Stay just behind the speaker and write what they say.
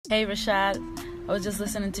Hey Rashad, I was just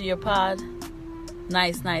listening to your pod.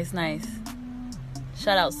 Nice.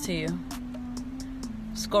 Shout outs to you.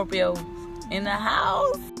 Scorpio in the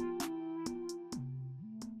house.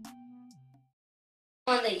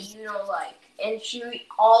 One that you don't like, and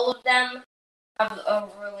all of them have a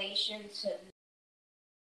relation to.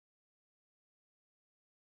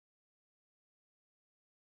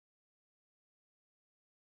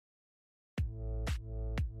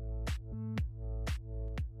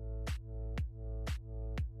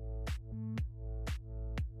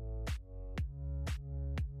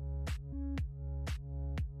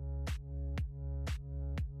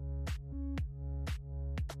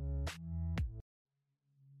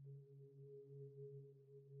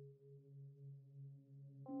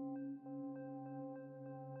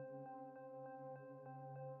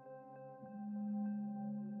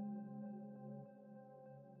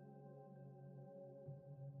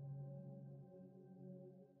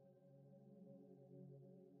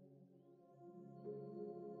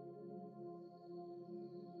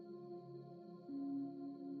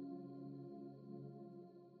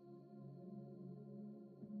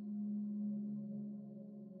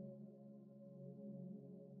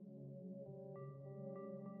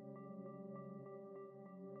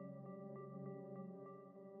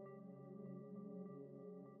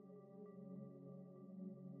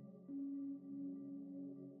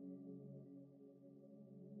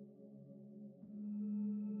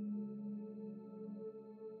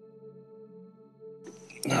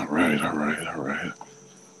 All right.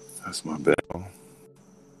 That's my bell.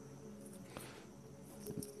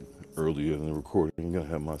 Earlier in the recording, I'm going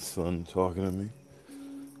to have my son talking to me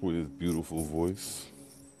with his beautiful voice.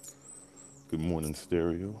 Good morning,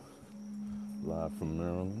 stereo. Live from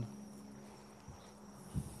Maryland.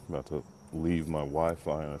 About to leave my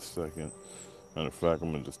Wi-Fi in a second. Matter of fact,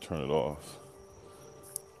 I'm going to just turn it off.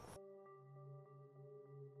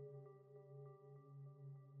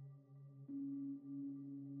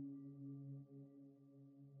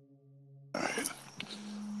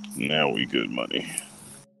 Now we good money.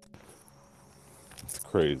 It's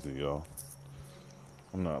crazy, y'all.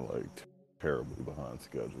 I'm not like terribly behind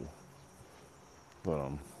schedule, but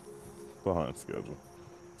I'm behind schedule.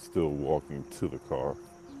 Still walking to the car.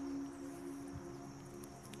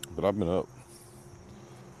 But I've been up.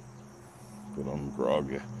 But I'm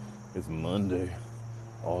groggy. It's Monday,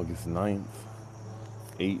 August 9th,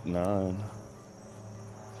 8-9.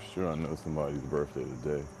 Sure, I know somebody's birthday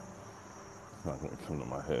today. It's not gonna come to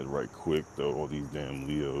my head right quick though, all these damn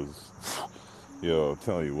Leos. Yo, I'll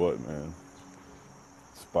tell you what, man.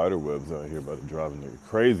 Spider webs out here about to drive a nigga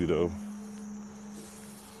crazy though.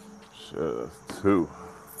 Shit, that's two.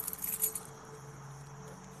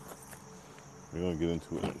 We're gonna get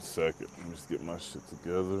into it in a second. Let me just get my shit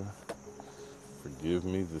together. Forgive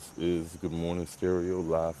me, this is Good Morning Stereo,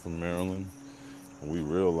 live from Maryland. And we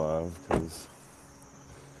real live, because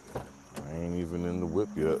I ain't even in the whip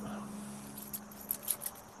yet.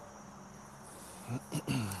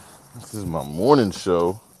 This is my morning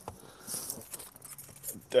show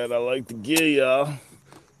that I like to give y'all.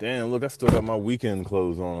 Damn, look, I still got my weekend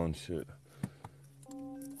clothes on and shit.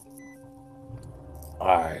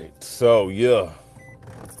 Alright, so yeah.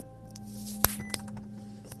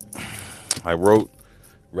 I wrote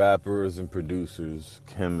rappers and producers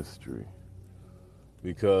chemistry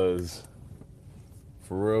because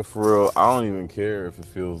for real, I don't even care if it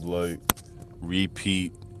feels like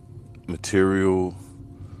repeat material,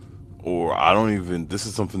 or I don't even, this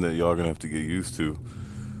is something that y'all gonna have to get used to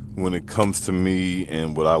when it comes to me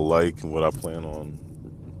and what I like and what I plan on,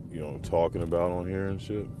 talking about on here and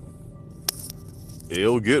shit.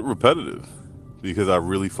 It'll get repetitive because I'm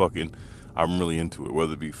really into it,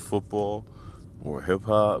 whether it be football or hip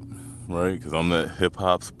hop, right? Because I'm that hip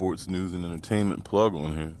hop, sports, news, and entertainment plug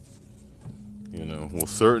on here. Well,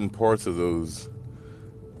 certain parts of those,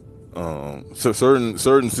 so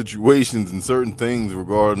certain situations and certain things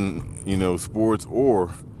regarding, sports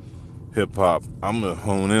or hip hop, I'm gonna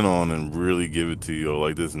hone in on and really give it to you,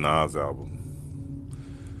 like this Nas album.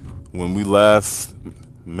 When we last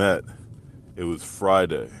met, it was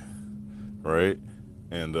Friday, right?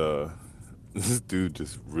 And this dude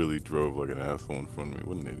just really drove like an asshole in front of me.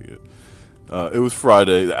 What an idiot. It was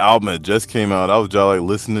Friday. The album had just came out. I was just like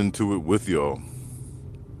listening to it with y'all.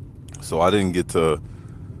 So I didn't get to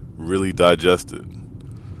really digest it.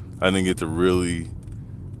 I didn't get to really,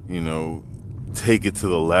 take it to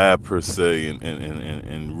the lab per se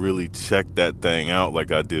and really check that thing out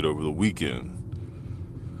like I did over the weekend.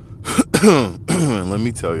 And let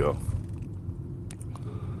me tell y'all,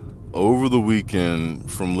 over the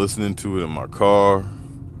weekend, from listening to it in my car,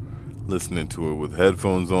 listening to it with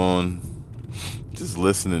headphones on, just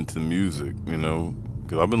listening to music, you know,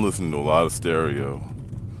 because I've been listening to a lot of stereo,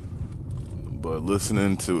 but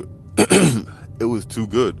listening to it, it was too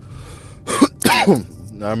good.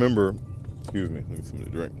 Now, I remember, excuse me, let me get something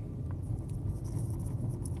to drink.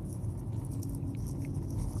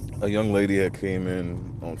 A young lady had came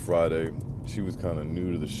in on Friday. She was kind of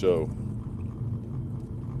new to the show,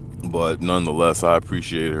 but nonetheless, I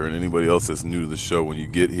appreciate her. And anybody else that's new to the show, when you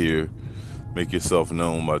get here, make yourself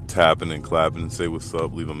known by tapping and clapping and say what's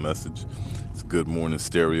up, leave a message. It's Good Morning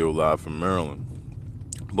Stereo live from Maryland.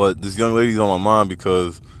 But this young lady's on my mind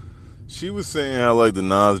because she was saying how like the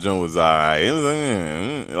Nas joint was alright. It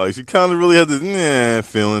was like she kind of really had this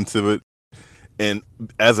feeling to it. And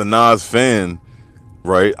as a Nas fan,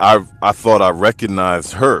 right, I thought I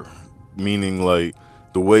recognized her, meaning like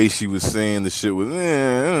the way she was saying the shit was.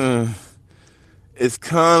 It's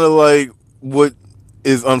kind of like what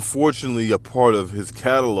is unfortunately a part of his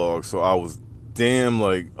catalog. So I was damn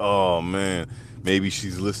like, oh man, maybe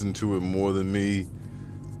she's listened to it more than me.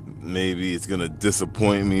 Maybe it's gonna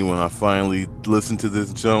disappoint me when I finally listen to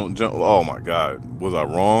this jump. Oh my God, was I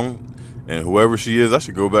wrong? And whoever she is, I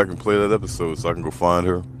should go back and play that episode so I can go find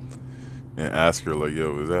her and ask her like,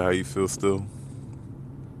 yo, is that how you feel still?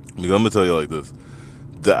 Because I'm gonna tell you like this: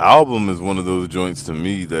 the album is one of those joints to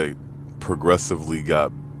me that progressively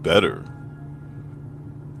got better.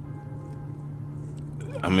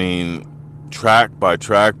 I mean, track by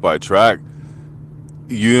track by track,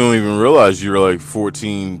 you don't even realize you're like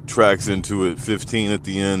 14 tracks into it, 15 at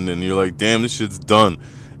the end, and you're like, damn, this shit's done.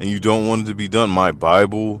 And you don't want it to be done. My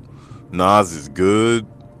Bible, Nas is good.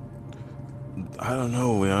 I don't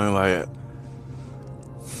know, man. Like,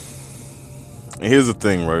 and here's the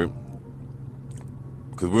thing, right?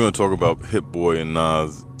 Because we're gonna talk about Hit Boy and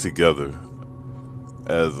Nas together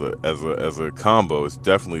as a combo. It's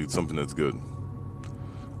definitely something that's good.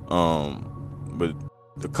 But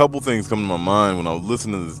a couple things come to my mind when I was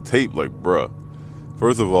listening to this tape, like, bruh.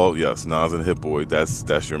 First of all, yes, Nas and Hit Boy,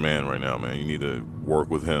 that's your man right now, man. You need to work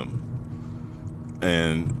with him.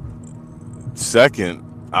 And second,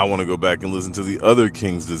 I want to go back and listen to the other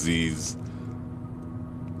King's Disease.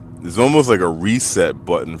 There's almost like a reset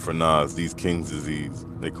button for Nas, these King's Disease.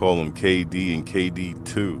 They call them KD and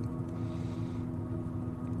KD2.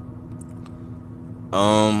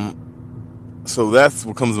 So that's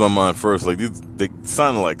what comes to my mind first. Like, they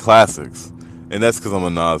sound like classics, and that's because I'm a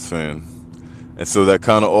Nas fan. And so that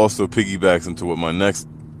kind of also piggybacks into what my next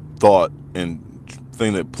thought and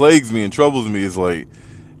thing that plagues me and troubles me is like,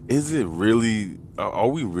 is it really? Are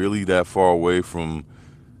we really that far away from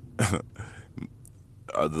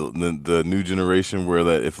the new generation where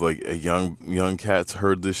that if like a young cats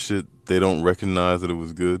heard this shit, they don't recognize that it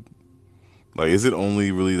was good? Like, is it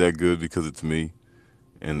only really that good because it's me?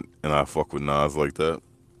 And I fuck with Nas like that.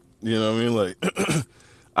 You know what I mean? Like,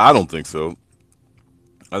 I don't think so.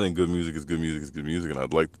 I think good music is good music is good music, and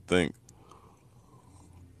I'd like to think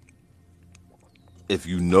if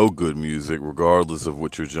you know good music, regardless of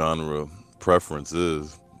what your genre preference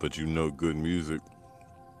is, but you know good music,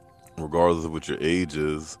 regardless of what your age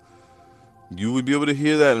is, you would be able to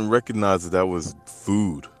hear that and recognize that that was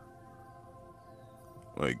food.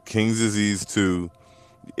 Like King's Disease 2.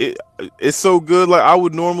 It's so good. Like, I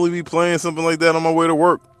would normally be playing something like that on my way to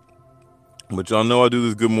work, but y'all know I do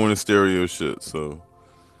this Good Morning Stereo shit, so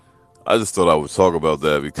I just thought I would talk about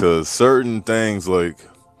that because certain things like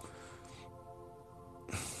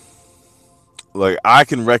I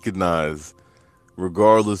can recognize,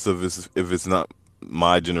 regardless of if it's not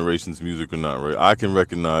my generation's music or not, right? I can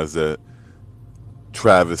recognize that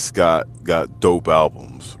Travis Scott got dope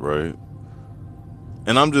albums, right?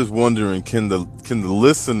 And I'm just wondering, can the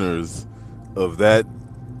listeners of that,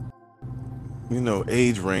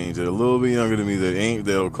 age range, that are a little bit younger than me,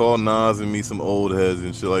 that'll call Nas and me some old heads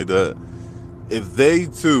and shit like that, if they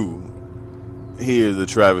too hear the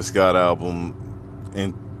Travis Scott album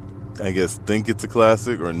and I guess think it's a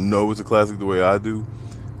classic or know it's a classic the way I do,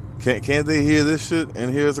 can't they hear this shit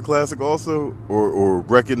and hear it's a classic also, or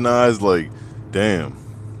recognize like, damn,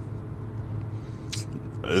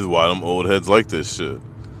 this is why them old heads like this shit?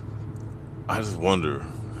 I just wonder.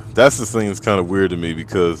 That's the thing that's kind of weird to me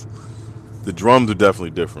because the drums are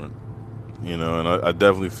definitely different, and I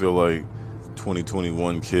definitely feel like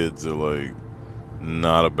 2021 kids are like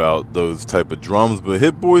not about those type of drums, but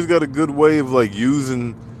Hit Boy's got a good way of like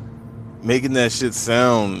making that shit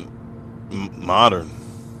sound modern.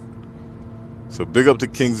 So big up to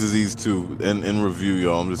King's Disease 2 in review,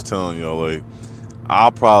 y'all. I'm just telling y'all, like,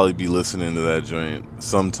 I'll probably be listening to that joint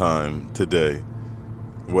sometime today,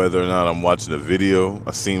 whether or not I'm watching a video.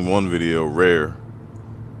 I seen one video, Rare,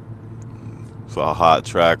 It's a hot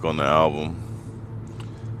track on the album.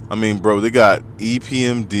 I mean, bro, they got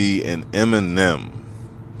EPMD and Eminem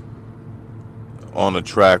on a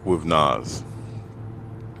track with Nas.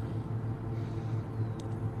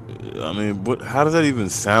 I mean, what? How does that even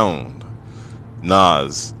sound?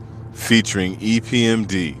 Nas featuring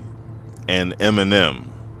EPMD and Eminem.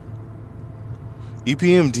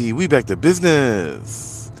 EPMD, we back to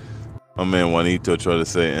business. My man Juanito tried to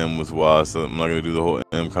say M was wild, so I'm not gonna do the whole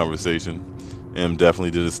M conversation. M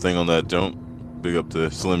definitely did his thing on that jump. Big up to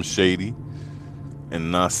Slim Shady and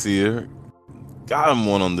Nasir. Got him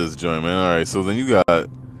one on this joint, man. All right, so then you got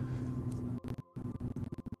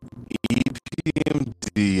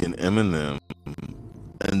EPMD and Eminem,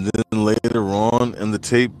 and then later on in the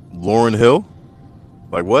tape, Lauryn Hill.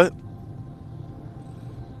 Like what?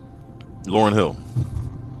 Lauryn Hill.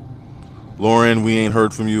 Lauryn, we ain't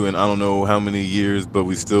heard from you in I don't know how many years, but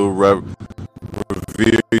we still revere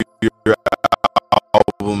your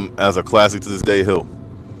album as a classic to this day. Hill.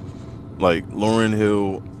 Like Lauryn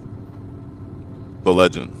Hill, the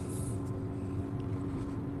legend.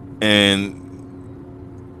 And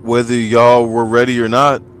whether y'all were ready or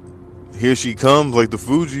not, here she comes like the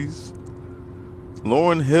Fugees.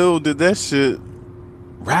 Lauryn Hill did that shit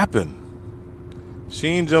rapping. She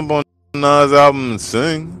ain't jump on Nas' album and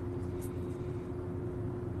sing.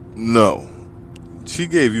 No. She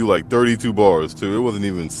gave you like 32 bars too. It wasn't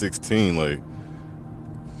even 16. Like,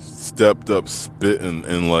 stepped up spitting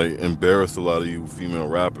and like embarrassed a lot of you female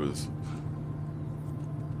rappers.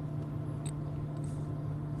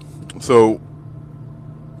 So,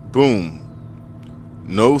 boom.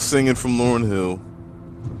 No singing from Lauryn Hill.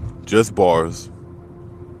 Just bars.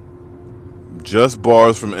 Just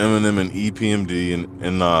bars from Eminem and EPMD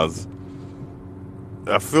and Nas.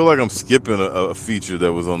 I feel like I'm skipping a feature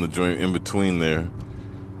that was on the joint in between there.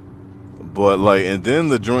 But like, and then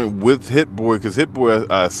the joint with Hit Boy, because Hit Boy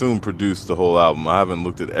I assume produced the whole album. I haven't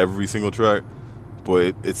looked at every single track,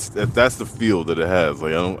 but that's the feel that it has.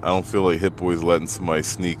 Like I don't feel like Hit Boy's letting somebody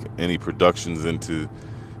sneak any productions into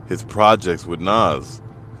his projects with Nas.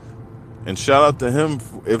 And shout out to him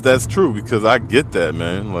if that's true, because I get that,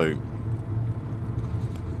 man. Like,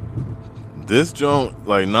 this joint,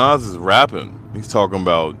 like, Nas is rapping. He's talking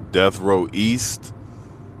about Death Row East,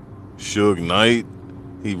 Suge Knight.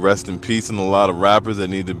 He rest in peace in a lot of rappers that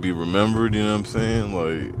need to be remembered, you know what I'm saying?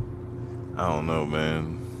 Like, I don't know,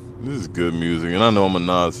 man. This is good music. And I know I'm a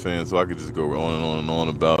Nas fan, so I could just go on and on and on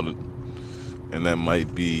about it. And that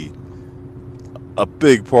might be a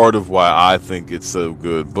big part of why I think it's so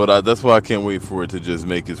good. But that's why I can't wait for it to just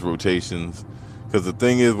make its rotations. Because the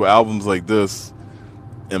thing is, with albums like this,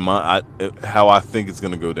 and how I think it's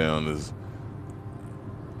going to go down is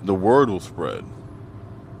the word will spread.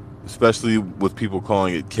 Especially with people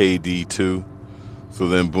calling it KD2. So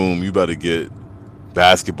then, boom, you better get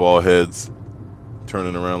basketball heads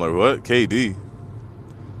turning around like, what? KD?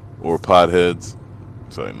 Or potheads.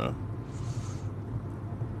 Sorry, no.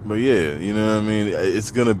 But yeah, you know what I mean?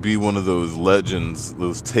 It's going to be one of those legends,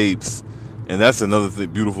 those tapes. And that's another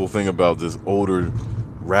beautiful thing about this older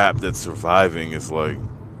rap that's surviving. It's like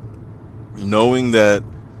knowing that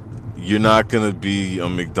you're not going to be a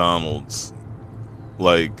McDonald's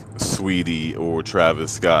like Sweetie or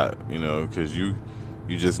Travis Scott, you know, because you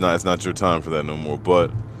just not, it's not your time for that no more.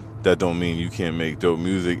 But that don't mean you can't make dope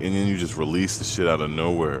music, and then you just release the shit out of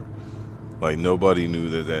nowhere. Like, nobody knew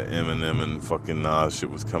that Eminem and fucking Nas shit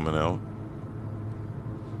was coming out.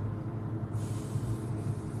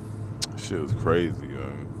 Shit was crazy,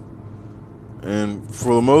 yo. And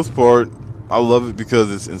for the most part, I love it because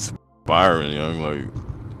it's inspiring, yo. Like,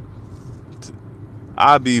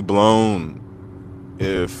 I'd be blown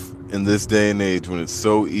if in this day and age when it's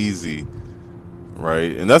so easy,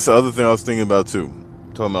 right? And that's the other thing I was thinking about too.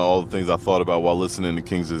 I'm talking about all the things I thought about while listening to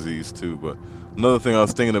King's Disease too, but another thing I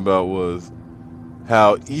was thinking about was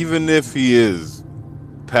how even if he is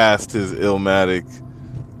past his Illmatic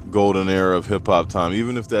golden era of hip-hop time,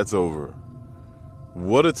 even if that's over,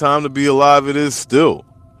 what a time to be alive it is still.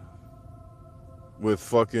 With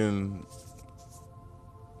fucking,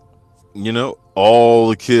 you know, all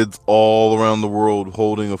the kids all around the world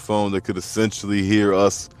holding a phone that could essentially hear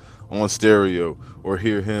us on stereo or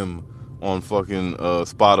hear him on fucking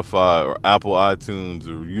Spotify or Apple iTunes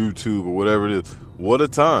or YouTube or whatever it is. What a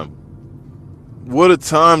time. What a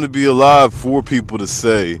time to be alive for people to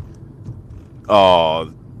say,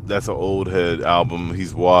 oh, that's an old head album,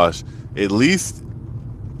 he's washed. At least,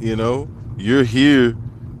 you know, you're here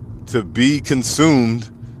to be consumed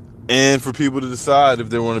and for people to decide if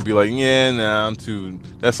they want to be like, yeah, nah,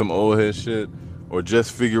 that's some old head shit, or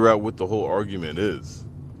just figure out what the whole argument is.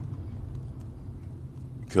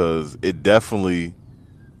 because it definitely,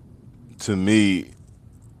 to me,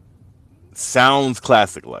 sounds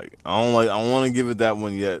classic-like. I don't want to give it that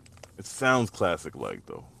one yet. It sounds classic-like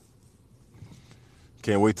though.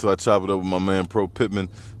 Can't wait till I chop it up with my man Pro Pittman.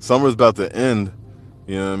 Summer's about to end,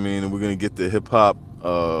 you know what I mean? And we're gonna get the hip hop,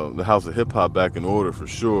 the House of Hip Hop back in order for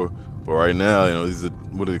sure. But right now, you know, these are,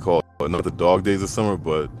 what do they call it? Not the dog days of summer,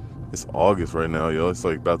 but it's August right now, yo. It's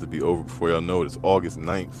like about to be over before y'all know it. It's August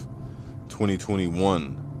 9th,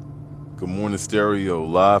 2021. Good Morning Stereo,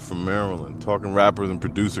 live from Maryland, talking rappers and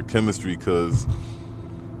producer chemistry, because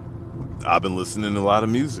I've been listening to a lot of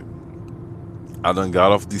music. I done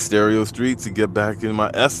got off these stereo streets to get back in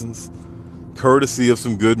my essence, courtesy of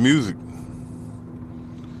some good music.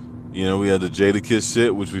 You know, we had the Jadakiss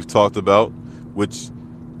shit, which we've talked about, which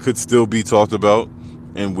could still be talked about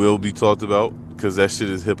and will be talked about, because that shit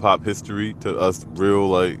is hip-hop history to us real,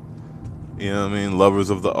 like, you know what I mean,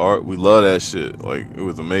 lovers of the art. We love that shit. Like, it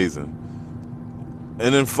was amazing.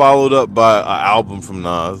 And then followed up by an album from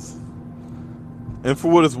Nas. And for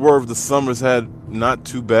what it's worth, the summer's had not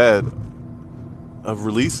too bad of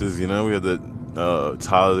releases, you know. We had the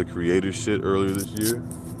Tyler, the Creator shit earlier this year.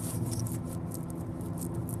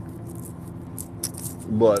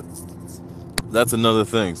 But that's another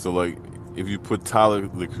thing. So, like, if you put Tyler,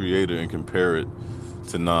 the Creator, and compare it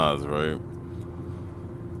to Nas, right?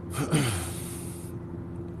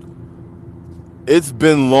 It's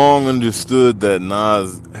been long understood that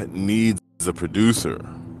Nas needs a producer.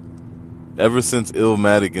 Ever since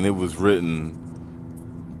Illmatic and it was written,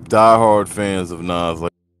 diehard fans of Nas,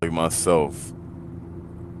 like myself,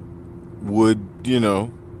 would, you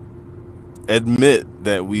know, admit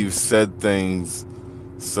that we've said things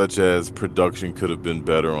such as production could have been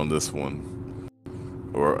better on this one,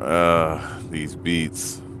 or these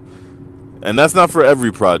beats. And that's not for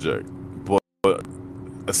every project, but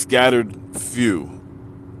a scattered few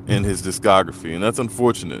in his discography. And that's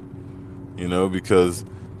unfortunate, you know, because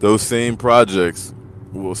those same projects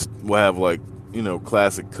will have, like, you know,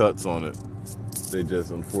 classic cuts on it. They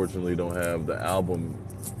just unfortunately don't have the album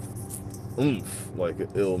oomph like an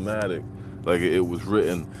Illmatic, like it was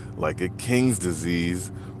written like a King's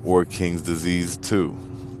Disease or King's Disease 2.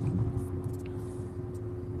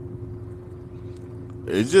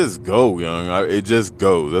 It just go, young. It just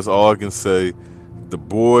goes. That's all I can say. The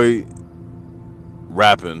boy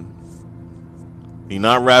rapping. He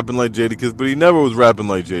not rapping like Jadakiss, but he never was rapping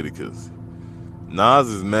like Jadakiss. Nas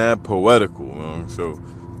is mad poetical, man. So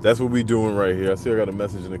that's what we doing right here. I see I got a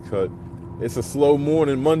message in the cut. It's a slow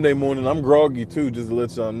morning, Monday morning. I'm groggy too, just to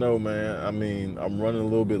let y'all know, man. I mean, I'm running a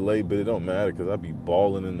little bit late, but it don't matter because I be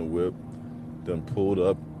balling in the whip. Done pulled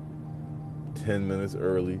up 10 minutes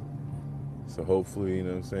early. So hopefully, you know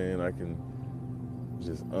what I'm saying, I can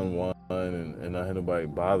just unwind and not have nobody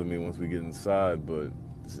bother me once we get inside. But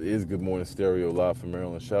this is Good Morning Stereo, live from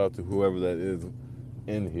Maryland. Shout out to whoever that is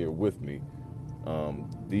in here with me.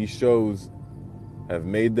 These shows have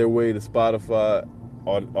made their way to Spotify,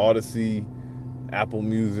 Odyssey, Apple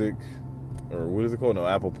Music, or what is it called? No,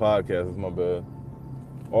 Apple Podcasts. That's my bad.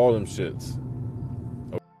 All them shits.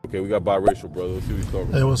 Okay, we got Biracial, brother. Let's see what he's talking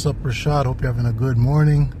about. Hey, what's up, Rashad? Hope you're having a good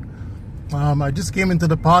morning. I just came into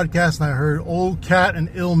the podcast and I heard Old Cat and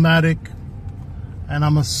Illmatic, and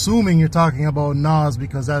I'm assuming you're talking about Nas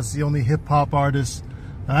because that's the only hip-hop artist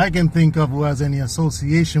that I can think of who has any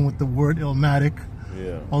association with the word Illmatic.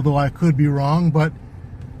 Yeah. Although I could be wrong, but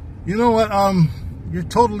you know what? You're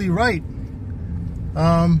totally right.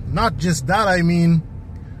 Not just that, I mean,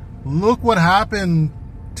 look what happened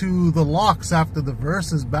to the Lox after the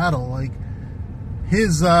Versus battle. Like,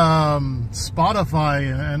 his Spotify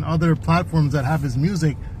and other platforms that have his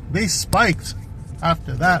music, they spiked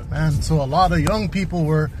after that, man. So a lot of young people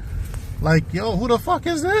were like, yo, who the fuck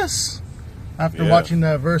is this? After watching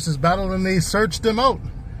that Versus battle, and they searched him out.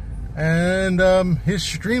 And his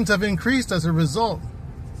streams have increased as a result.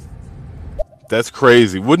 That's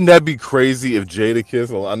crazy. Wouldn't that be crazy if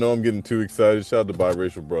Jadakiss, I know I'm getting too excited, shout out to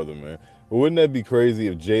Biracial brother, man. But wouldn't that be crazy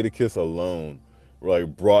if Jadakiss alone,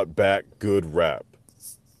 like, brought back good rap?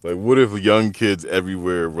 Like, what if young kids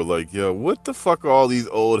everywhere were like, yo, what the fuck are all these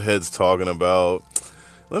old heads talking about?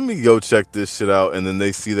 Let me go check this shit out. And then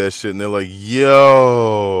they see that shit and they're like,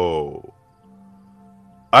 yo,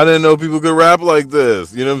 I didn't know people could rap like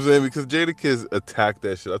this. You know what I'm saying? Because Jadakiss attacked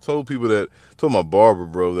that shit. I told my barber,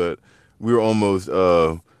 bro, that we were almost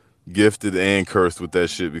gifted and cursed with that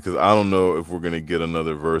shit, because I don't know if we're going to get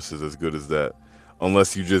another Versus as good as that.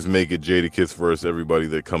 Unless you just make it Jadakiss versus everybody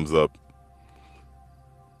that comes up.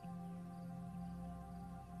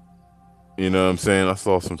 You know what I'm saying? I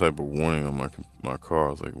saw some type of warning on my car.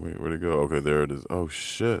 I was like, wait, where'd it go? Okay, there it is. Oh,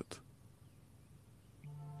 shit.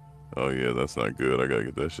 Oh yeah, that's not good. I gotta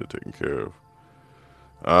get that shit taken care of.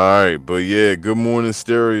 Alright, but yeah, Good Morning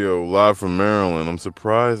Stereo, live from Maryland. I'm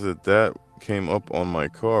surprised that came up on my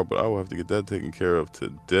car, but I will have to get that taken care of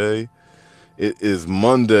today. It is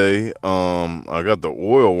Monday. I got the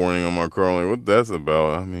oil warning on my car. I'm like, what that's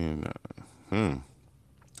about? I mean,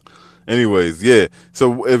 Anyways, yeah.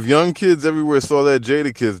 So if young kids everywhere saw that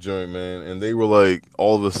Jadakiss joint, man, and they were like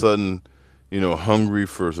all of a sudden, hungry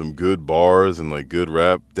for some good bars and like good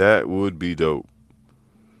rap, that would be dope.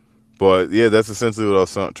 But yeah, that's essentially what I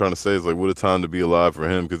was trying to say. Is like, what a time to be alive for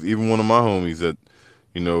him. Because even one of my homies that,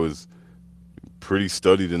 is pretty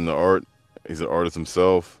studied in the art. He's an artist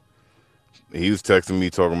himself. He was texting me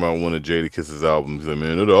talking about one of Jadakiss's albums. He's like,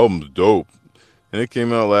 man, that album's dope, and it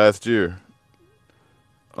came out last year.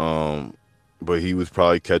 But he was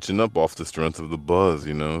probably catching up off the strength of the buzz,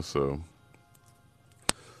 So,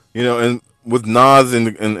 and with Nas in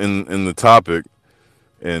the topic,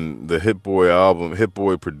 and the Hit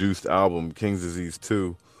Boy produced album, King's Disease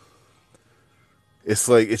 2, it's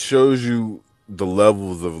like it shows you the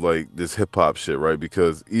levels of like this hip hop shit, right?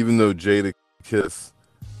 Because even though Jadakiss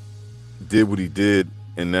did what he did,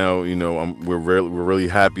 and now we're really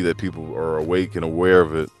happy that people are awake and aware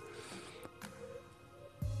of it.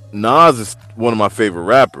 Nas is one of my favorite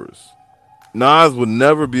rappers. Nas would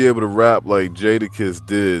never be able to rap like Jadakiss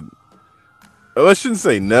did. I shouldn't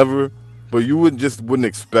say never, but you wouldn't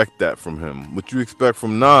expect that from him. What you expect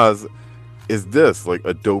from Nas is this, like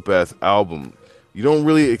a dope ass album. You don't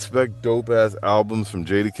really expect dope ass albums from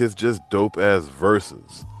Jadakiss, just dope ass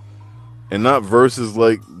verses. And not verses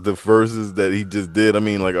like the verses that he just did. I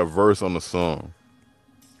mean like a verse on a song.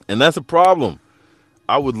 And that's a problem.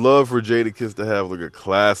 I would love for Jadakiss to have like a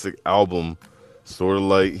classic album, sort of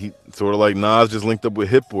like Nas just linked up with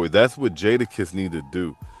Hit Boy. That's what Jadakiss need to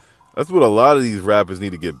do. That's what a lot of these rappers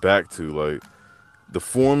need to get back to. Like the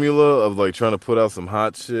formula of like trying to put out some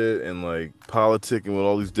hot shit and like politicking with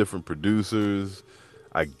all these different producers.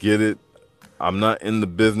 I get it. I'm not in the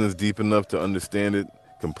business deep enough to understand it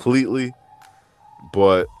completely.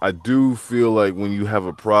 But I do feel like when you have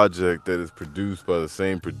a project that is produced by the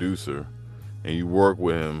same producer, and you work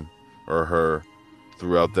with him or her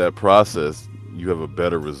throughout that process, you have a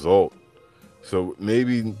better result. So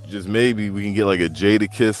maybe, just maybe, we can get like a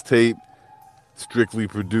Jadakiss tape, strictly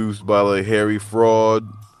produced by like Harry Fraud,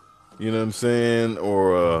 you know what I'm saying?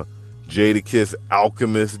 Or a Jadakiss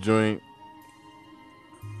Alchemist joint.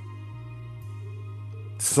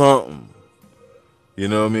 Something. You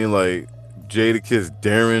know what I mean? Like Jadakiss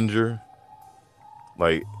Derringer.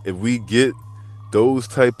 Like if we get those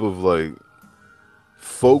type of like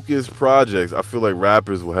focused projects, I feel like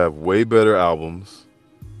rappers will have way better albums.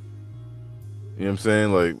 You know what I'm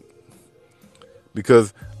saying? Like,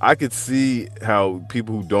 because I could see how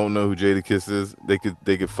people who don't know who Jadakiss is, they could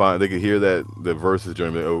hear that the verses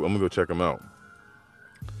during like, oh, I'm gonna go check them out,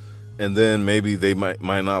 and then maybe they might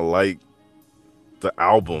not like the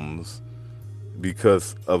albums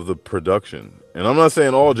because of the production. And I'm not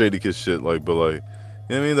saying all Jadakiss shit, like, but like, you know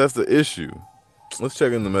what I mean? That's the issue. Let's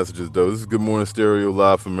check in the messages, though. This is Good Morning Stereo,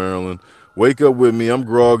 live from Maryland. Wake up with me. I'm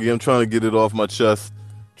groggy. I'm trying to get it off my chest.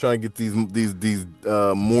 Trying to get these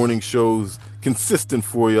morning shows consistent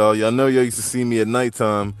for y'all. Y'all know y'all used to see me at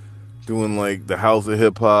nighttime doing like the House of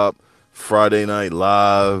Hip Hop, Friday Night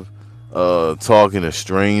Live, talking to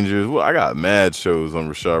strangers. Well, I got mad shows on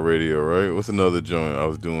Rashad Radio, right? What's another joint I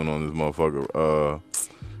was doing on this motherfucker?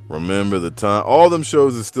 Remember the Time. All them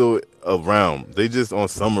shows are still around. They just on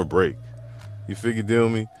summer break. You figure, deal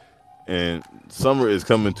me? And summer is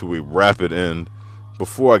coming to a rapid end.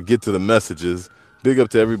 Before I get to the messages, big up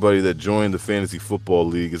to everybody that joined the Fantasy Football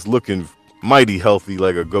League. It's looking mighty healthy,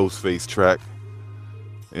 like a Ghostface track.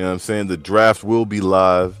 You know what I'm saying? The draft will be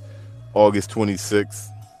live August 26th.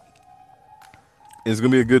 And it's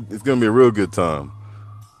gonna be a real good time.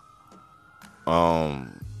 I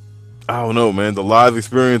don't know, man. The live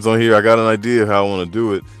experience on here, I got an idea of how I want to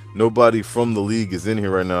do it. Nobody from the league is in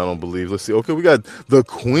here right now, I don't believe. Let's see. Okay, we got the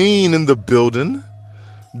Queen in the building,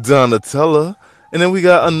 Donatella. And then we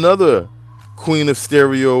got another Queen of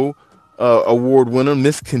Stereo award winner,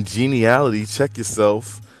 Miss Congeniality. Check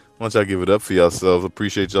yourself. Why don't y'all give it up for yourselves?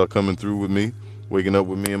 Appreciate y'all coming through with me, waking up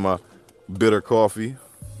with me and my bitter coffee.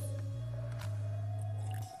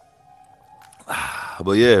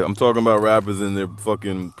 But yeah, I'm talking about rappers and their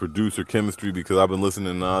fucking producer chemistry because I've been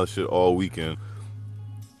listening to all this shit all weekend.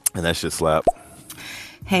 And that shit slap.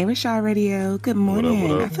 Hey, Rashad Radio. Good morning.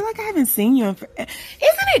 What up? I feel like I haven't seen you in Isn't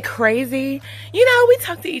it crazy? You know, we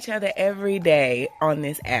talk to each other every day on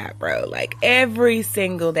this app, bro. Like every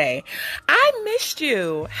single day. I missed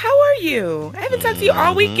you. How are you? I haven't talked to you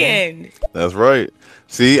all weekend. That's right.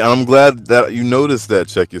 See, I'm glad that you noticed that.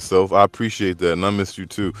 Check yourself. I appreciate that, and I missed you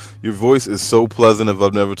too. Your voice is so pleasant. If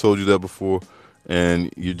I've never told you that before,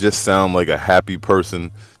 and you just sound like a happy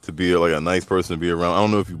person to be, like a nice person to be around. I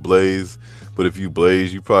don't know if you blaze, but if you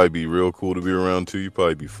blaze, you probably be real cool to be around too. You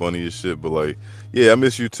probably be funny as shit. But like, yeah, I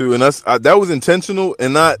miss you too, and that was intentional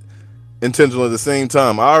and not intentional at the same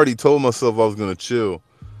time. I already told myself I was gonna chill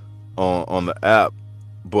on the app,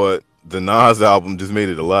 but the Nas album just made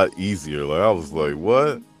it a lot easier. Like, I was like,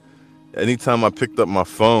 what? Anytime I picked up my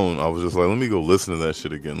phone, I was just like, let me go listen to that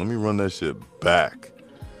shit again. Let me run that shit back.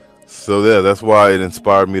 So yeah, that's why it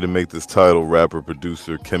inspired me to make this title, Rapper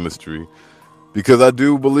Producer Chemistry. Because I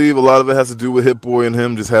do believe a lot of it has to do with Hit Boy and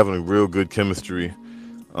him just having a real good chemistry.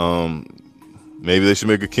 Maybe they should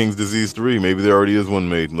make a King's Disease 3. Maybe there already is one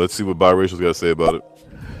made. Let's see what Biracial's got to say about it.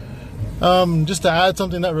 Just to add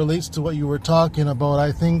something that relates to what you were talking about,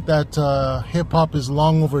 I think that hip-hop is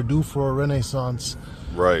long overdue for a renaissance.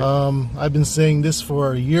 Right. I've been saying this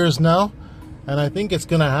for years now, and I think it's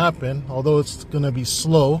going to happen, although it's going to be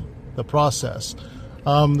slow, the process.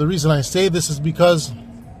 The reason I say this is because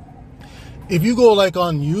if you go like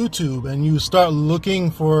on YouTube and you start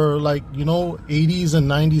looking for like, 80s and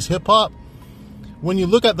 90s hip-hop, when you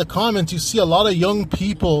look at the comments, you see a lot of young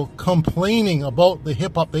people complaining about the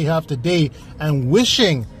hip-hop they have today and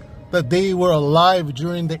wishing that they were alive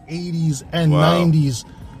during the 80s and 90s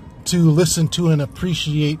to listen to and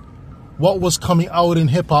appreciate what was coming out in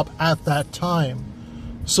hip-hop at that time.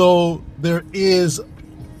 So there is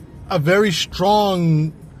a very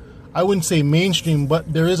strong, I wouldn't say mainstream,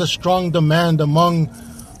 but there is a strong demand among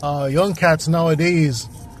young cats nowadays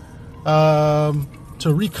to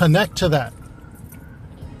reconnect to that.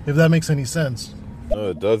 If that makes any sense. No,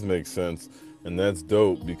 it does make sense. And that's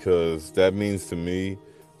dope because that means to me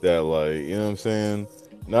that, like, you know what I'm saying?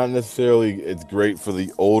 Not necessarily it's great for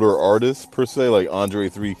the older artists per se, like Andre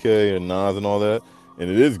 3K and Nas and all that. And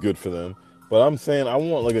it is good for them. But I'm saying I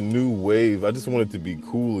want like a new wave. I just want it to be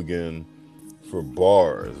cool again for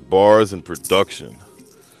bars and production.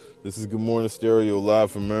 This is Good Morning Stereo live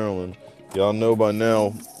from Maryland. Y'all know by now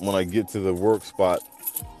when I get to the work spot,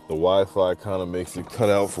 the Wi-Fi kind of makes it cut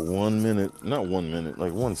out for 1 minute. Not 1 minute,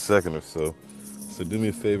 like 1 second or so. So do me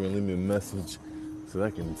a favor and leave me a message so that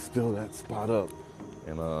I can fill that spot up.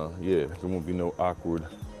 And yeah, there won't be no awkward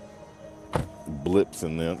blips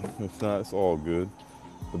in there. It's not, it's all good.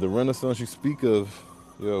 But the renaissance you speak of,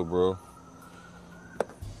 yo, bro,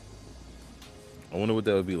 I wonder what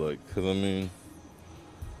that would be like. Because, I mean,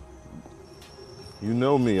 you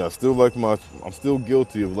know me. I'm still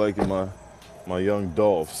guilty of liking my young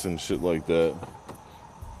Dolphs and shit like that.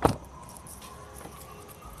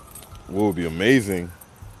 What would be amazing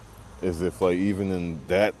is if, like, even in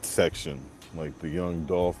that section, like the young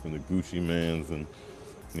Dolph and the Gucci Mans and,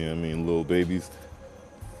 you know what I mean, Lil Babies.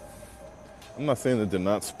 I'm not saying that they're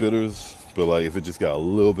not spitters, but like if it just got a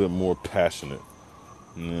little bit more passionate.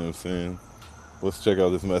 You know what I'm saying? Let's check out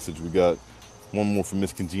this message. We got one more from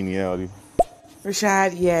Miss Congeniality.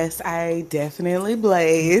 Rashad, yes, I definitely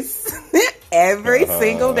blaze every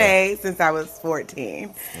single day since I was 14.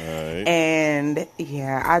 Right. And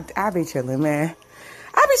yeah, I be chilling, man.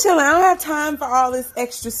 I be chilling. I don't have time for all this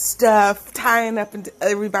extra stuff, tying up into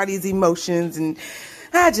everybody's emotions, and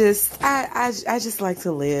I just like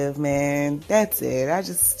to live, man. That's it. I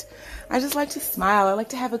just like to smile. I like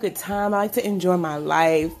to have a good time. I like to enjoy my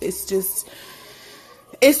life. It's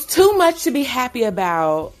too much to be happy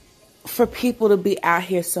about for people to be out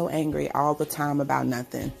here so angry all the time about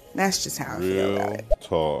nothing. That's just how I feel about it.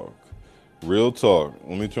 Real talk.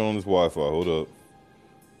 Let me turn on this Wi-Fi. Hold up.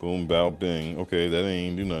 Boom, bow, bing. Okay, that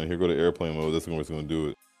ain't do nothing. Here go to airplane mode. That's what's going to do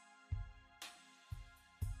it.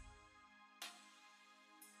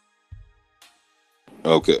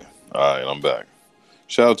 Okay. All right, I'm back.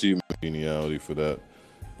 Shout out to you, Geniality, for that.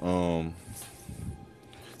 No,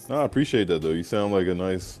 I appreciate that, though. You sound like a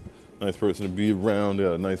nice person to be around. You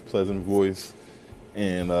got a nice, pleasant voice.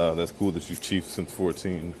 And that's cool that you've chiefed since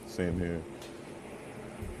 14. Same here.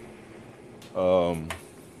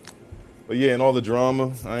 But yeah, and all the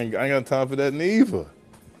drama, I ain't got time for that neither.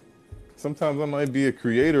 Sometimes I might be a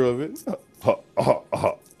creator of it. But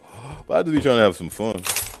I just be trying to have some fun.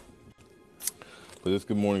 But it's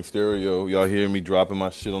Good Morning Stereo. Y'all hear me dropping my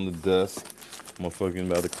shit on the desk. I'm fucking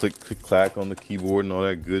about to click, clack on the keyboard and all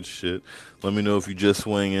that good shit. Let me know if you just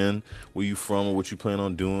swing in, where you from, or what you plan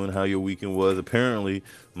on doing, how your weekend was. Apparently,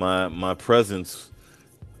 my presence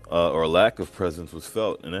or lack of presence was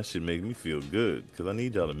felt, and that shit made me feel good because I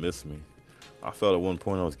need y'all to miss me. I felt at one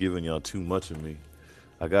point I was giving y'all too much of me.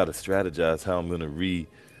 I gotta strategize how I'm gonna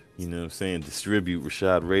distribute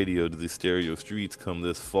Rashad Radio to the stereo streets come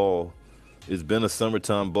this fall. It's been a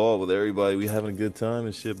summertime ball with everybody. We having a good time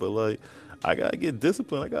and shit, but like, I gotta get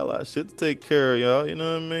disciplined. I got a lot of shit to take care of, y'all. You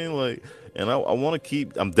know what I mean? Like, and I want to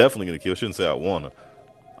keep. I'm definitely gonna keep. I shouldn't say I wanna.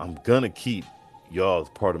 I'm gonna keep y'all as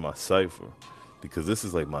part of my cipher because this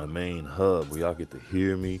is like my main hub where y'all get to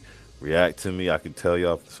hear me, react to me. I can tell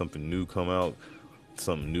y'all if something new come out,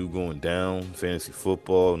 something new going down, fantasy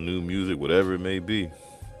football, new music, whatever it may be.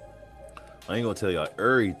 I ain't gonna tell y'all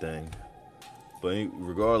everything, but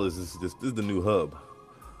regardless, this is the new hub.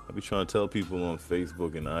 I be trying to tell people on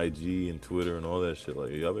Facebook and IG and Twitter and all that shit,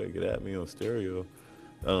 like, y'all better get at me on stereo.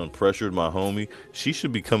 I done pressured my homie. She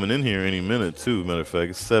should be coming in here any minute, too. Matter of fact,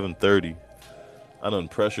 it's 7:30. I done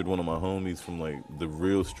pressured one of my homies from, like, the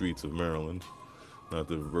real streets of Maryland, not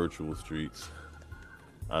the virtual streets.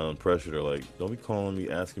 I done pressured her, like, don't be calling me,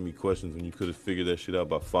 asking me questions when you could have figured that shit out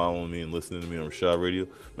by following me and listening to me on Rashad Radio.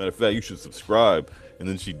 Matter of fact, you should subscribe. And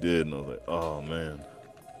then she did, and I was like, oh, man.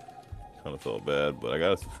 Kind of felt bad, but I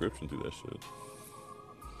got a subscription to that shit.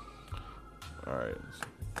 All right.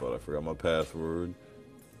 Thought I forgot my password.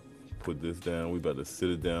 Put this down. We about to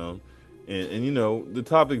sit it down. And you know, the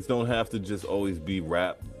topics don't have to just always be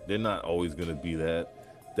rap. They're not always going to be that.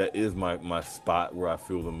 That is my spot where I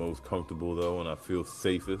feel the most comfortable, though, and I feel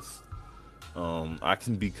safest. I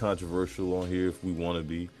can be controversial on here if we want to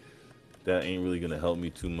be. That ain't really going to help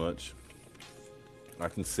me too much. I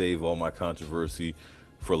can save all my controversy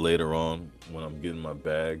for later on when I'm getting my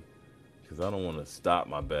bag, because I don't want to stop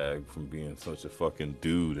my bag from being such a fucking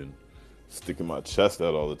dude and sticking my chest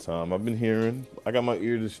out all the time. I've been hearing, I got my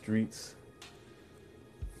ear to the streets.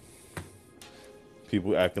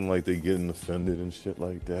 People acting like they getting offended and shit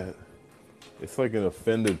like that. It's like an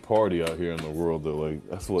offended party out here in the world that, like,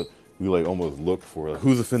 that's what we like almost look for. Like,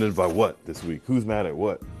 who's offended by what this week? Who's mad at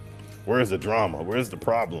what? Where's the drama? Where's the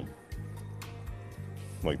problem?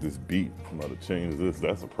 Like this beat, I'm about to change this.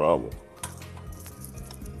 That's a problem.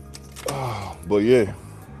 But yeah,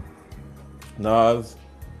 Nas,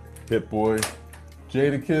 Hit Boy,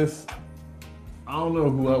 Jadakiss. I don't know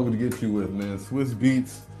who I would get you with, man. Swiss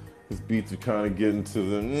Beats. His beats are kind of getting to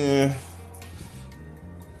the. I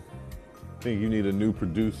think you need a new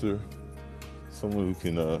producer, someone who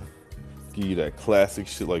can give you that classic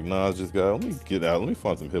shit like Nas just got. Let me get out. Let me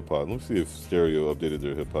find some hip hop. Let me see if Stereo updated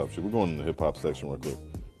their hip hop shit. We're going in the hip hop section real quick.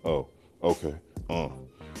 Oh, okay.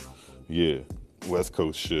 Yeah, West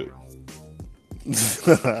Coast shit.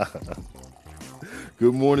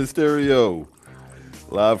 Good morning, Stereo.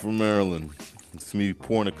 Live from Maryland. It's me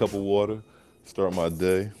pouring a cup of water. Start my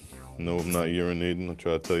day. No, I'm not urinating. I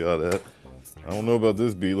try to tell y'all that. I don't know about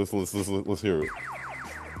this beat. Let's hear it.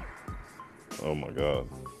 Oh my God.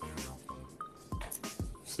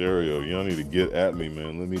 Stereo, y'all need to get at me,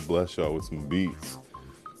 man. Let me bless y'all with some beats.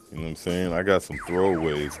 You know what I'm saying? I got some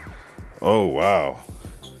throwaways. Oh wow.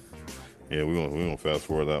 Yeah, we're gonna fast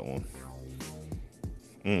forward that one.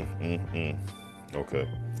 Okay.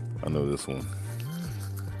 I know this one.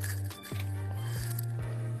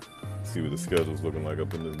 See what the schedule's looking like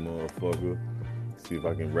up in this motherfucker. See if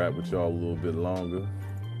I can rap with y'all a little bit longer.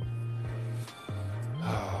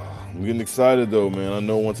 I'm getting excited though, man. I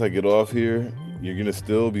know once I get off here, you're gonna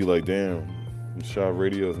still be like, damn, Rashad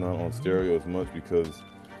Radio is not on stereo as much because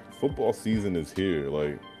football season is here.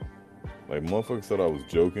 Like motherfuckers thought I was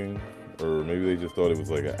joking, or maybe they just thought it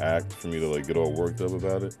was like an act for me to like get all worked up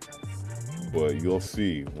about it. But you'll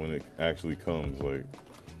see when it actually comes. Like,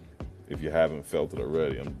 if you haven't felt it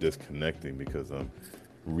already, I'm disconnecting because I'm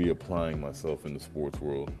reapplying myself in the sports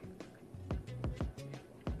world.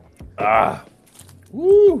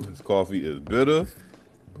 Woo! This coffee is bitter,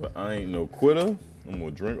 but I ain't no quitter. I'm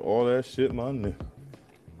gonna drink all that shit, my nigga.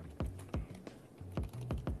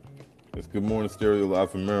 It's Good Morning Stereo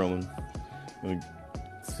live from Maryland. Let me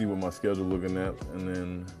see what my schedule looking at, and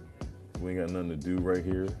then we ain't got nothing to do right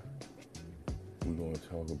here. We're gonna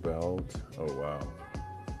talk about. Oh wow.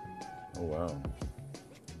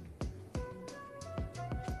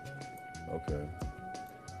 Okay.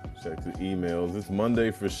 Check the emails. It's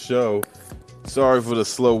Monday for show. Sorry for the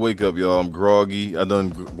slow wake up, y'all. I'm groggy. I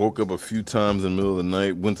done woke up a few times in the middle of the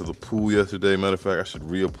night. Went to the pool yesterday. Matter of fact, I should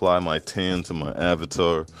reapply my tan to my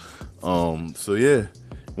avatar. So yeah,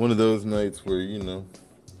 one of those nights where, you know,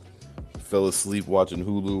 fell asleep watching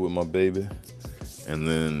Hulu with my baby, and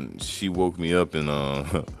then she woke me up and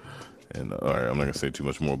And all right, I'm not gonna say too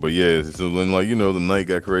much more, but yeah. So then, like, the night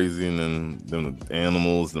got crazy, and then the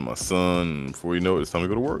animals, then my son, and before you know it, it's time to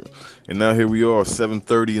go to work. And now here we are,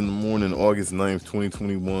 7:30 in the morning, August 9th,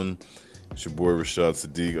 2021. It's your boy Rashad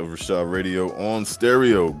Sadiq of Rashad Radio on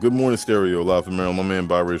Stereo. Good morning, Stereo, live from Maryland. My man,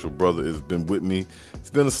 biracial brother, has been with me. It's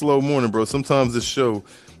been a slow morning, bro. Sometimes this show,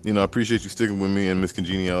 I appreciate you sticking with me and Miss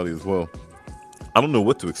Congeniality as well. I don't know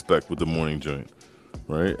what to expect with the morning joint.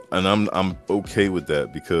 Right, and I'm okay with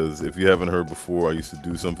that, because if you haven't heard before, I used to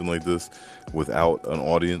do something like this without an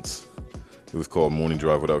audience. It was called Morning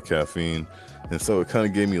Drive Without Caffeine, and so it kind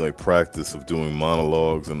of gave me like practice of doing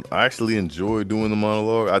monologues, and I actually enjoy doing the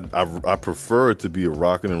monologue. I prefer it to be a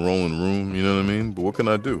rocking and rolling room, you know what I mean? But what can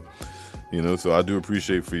I do? So I do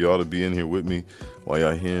appreciate for y'all to be in here with me while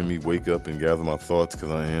y'all hearing me wake up and gather my thoughts,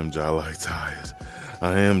 because I am tired.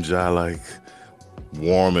 I am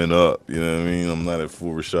warming up, you know what I mean? I'm not at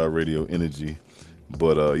full Rashad Radio energy,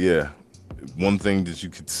 but yeah, one thing that you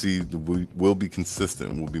could see that will be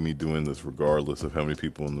consistent will be me doing this regardless of how many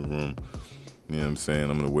people in the room. You know what I'm saying?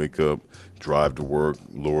 I'm gonna wake up, drive to work,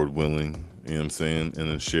 Lord willing, you know what I'm saying, and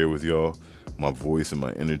then share with y'all my voice and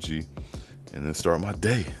my energy, and then start my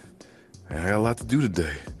day. And I got a lot to do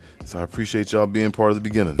today, so I appreciate y'all being part of the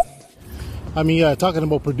beginning. I mean, talking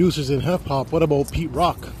about producers in hip hop, what about Pete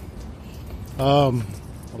Rock? A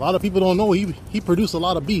lot of people don't know he produced a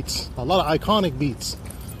lot of beats, a lot of iconic beats.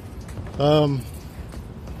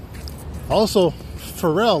 Also,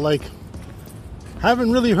 Pharrell,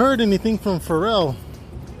 haven't really heard anything from Pharrell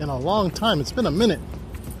in a long time. It's been a minute.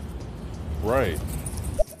 Right.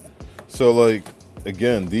 So,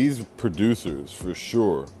 again, these producers, for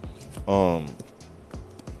sure, I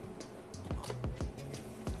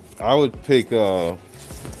would pick,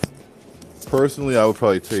 personally, I would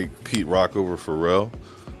probably take Pete Rock over Pharrell,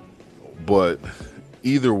 but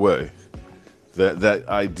either way, that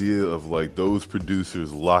idea of those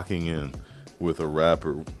producers locking in with a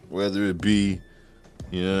rapper, whether it be,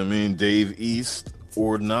 Dave East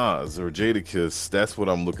or Nas or Jadakiss, that's what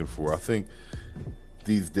I'm looking for. I think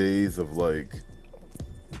these days of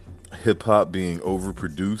hip hop being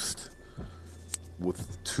overproduced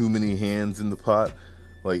with too many hands in the pot,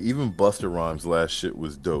 even Busta Rhymes' last shit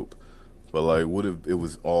was dope. But what if it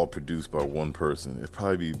was all produced by one person? It'd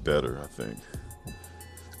probably be better, I think.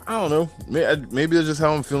 I don't know. Maybe that's just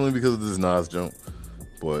how I'm feeling because of this Nas jump.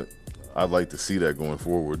 But I'd like to see that going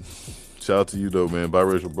forward. Shout out to you though, man.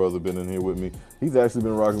 Biracial brother been in here with me. He's actually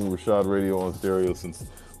been rocking with Rashad Radio on Stereo since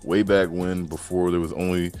way back when, before there was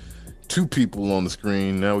only 2 people on the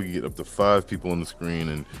screen. Now we can get up to 5 people on the screen.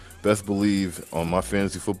 And best believe on my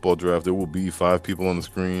fantasy football draft, there will be 5 people on the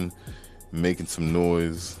screen making some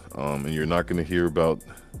noise, and you're not going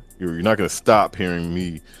to stop hearing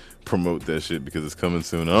me promote that shit, because it's coming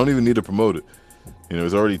soon. I don't even need to promote it.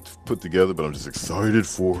 It's already put together, but I'm just excited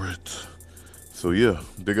for it. So yeah,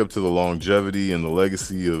 big up to the longevity and the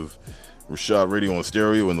legacy of Rashad Radio on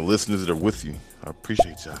Stereo and the listeners that are with you. I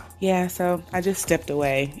appreciate y'all. Yeah, so I just stepped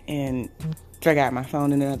away and drug out my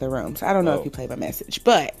phone in another room. So I don't know if you played my message.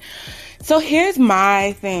 But so here's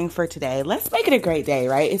my thing for today. Let's make it a great day,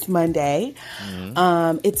 right? It's Monday.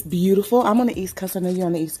 Mm-hmm. It's beautiful. I'm on the East Coast. I know you're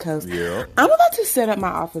on the East Coast. Yeah. I'm about to set up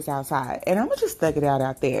my office outside, and I'm going to just thug it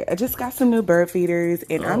out there. I just got some new bird feeders,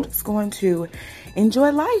 and I'm just going to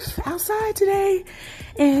enjoy life outside today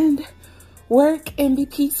and work and be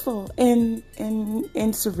peaceful and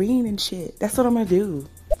serene and shit. That's what I'm going to do.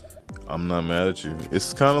 I'm not mad at you.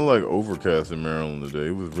 It's kind of overcast in Maryland today.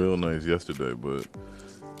 It was real nice yesterday, but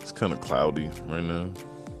it's kind of cloudy right now.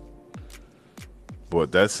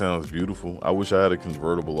 But that sounds beautiful. I wish I had a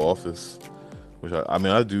convertible office.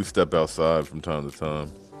 I do step outside from time to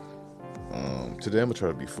time. Today I'm gonna try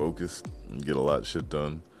to be focused and get a lot of shit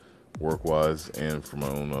done, work-wise and for my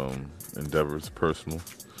own endeavors, personal.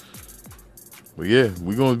 But yeah,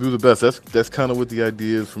 we're going to do the best. That's kind of what the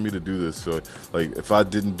idea is for me to do this. So, if I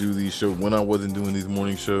didn't do these shows, when I wasn't doing these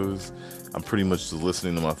morning shows, I'm pretty much just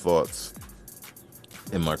listening to my thoughts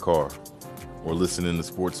in my car or listening to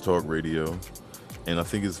sports talk radio. And I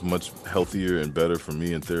think it's much healthier and better for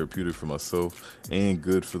me and therapeutic for myself and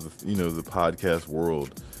good for the podcast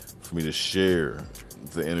world, for me to share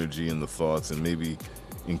the energy and the thoughts and maybe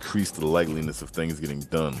increase the likeliness of things getting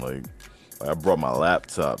done. I brought my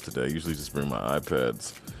laptop today. I usually just bring my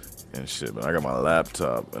iPads and shit, but I got my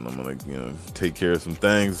laptop, and I'm gonna, take care of some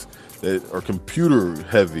things that are computer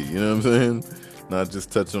heavy, you know what I'm saying? Not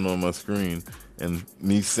just touching on my screen. And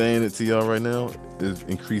me saying it to y'all right now is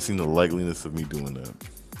increasing the likeliness of me doing that.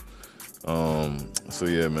 So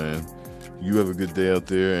yeah, man, you have a good day out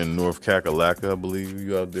there in North Kakalaka, I believe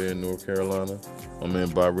you out there in North Carolina. My man,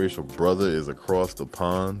 biracial brother, is across the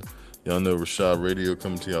pond Y'all know Rashad Radio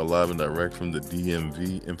coming to y'all live and direct from the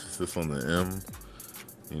DMV, emphasis on the M.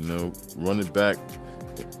 You know, run it back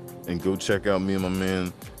and go check out me and my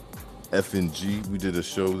man FNG. We did a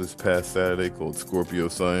show this past Saturday called Scorpio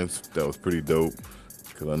Science. That was pretty dope,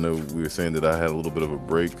 because I know we were saying that I had a little bit of a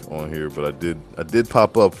break on here, but I did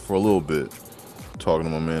pop up for a little bit talking to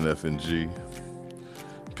my man FNG.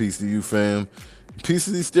 Peace to you, fam. Peace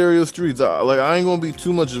to these stereo streets. I ain't gonna be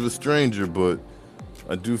too much of a stranger, but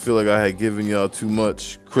I do feel like I had given y'all too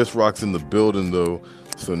much. Chris Rock's in the building though,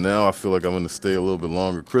 so now I feel like I'm gonna stay a little bit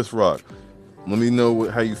longer. Chris Rock, let me know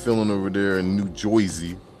how you feeling over there in New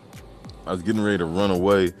Jersey. I was getting ready to run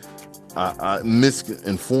away. I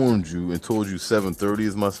misinformed you and told you 7:30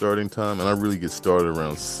 is my starting time, and I really get started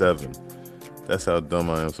around 7. That's how dumb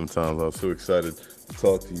I am sometimes. I was so excited to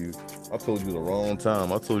talk to you. I told you the wrong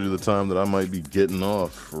time. I told you the time that I might be getting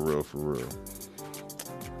off, for real, for real.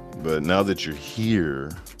 But now that you're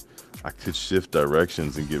here, I could shift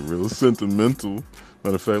directions and get real sentimental.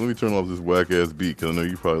 Matter of fact, let me turn off this whack-ass beat, because I know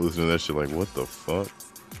you probably listening to that shit like, what the fuck?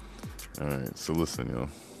 Alright, so listen, y'all.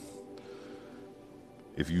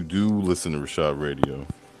 If you do listen to Rashad Radio,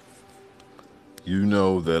 you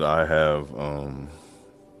know that I have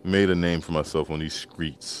made a name for myself on these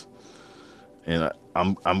streets. And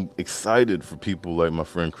I'm excited for people like my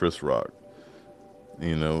friend Chris Rock,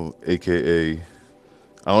 you know, aka,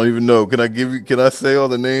 I don't even know. Can I say all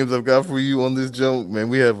the names I've got for you on this joke? Man,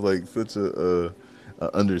 we have like such a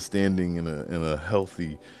understanding and a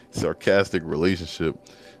healthy, sarcastic relationship,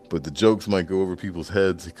 but the jokes might go over people's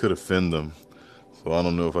heads. It could offend them. So I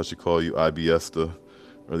don't know if I should call you Ibiesta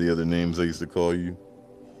or the other names I used to call you.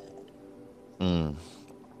 So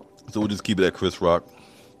we'll just keep it at Chris Rock.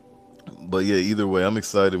 But yeah, either way, I'm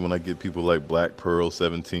excited when I get people like Black Pearl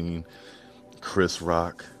 17, Chris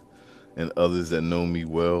Rock, and others that know me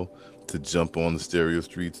well to jump on the stereo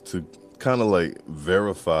streets to kind of like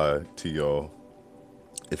verify to y'all,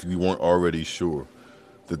 if you weren't already sure,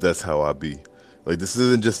 that that's how I be. Like, this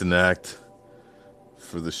isn't just an act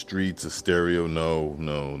for the streets of stereo.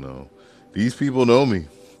 No. These people know me.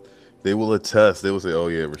 They will attest. They will say, oh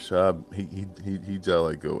yeah, Rashad, he just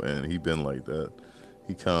like go, and he been like that.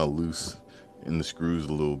 He kind of loose in the screws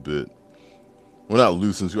a little bit. Well, not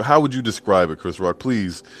loose in the screws. How would you describe it, Chris Rock?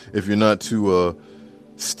 Please, if you're not too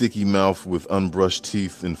sticky mouth with unbrushed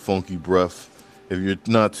teeth and funky breath, if you're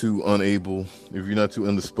not too unable, if you're not too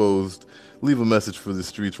indisposed, leave a message for the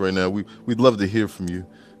streets right now. We'd love to hear from you,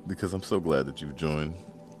 because I'm so glad that you've joined.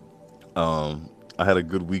 I had a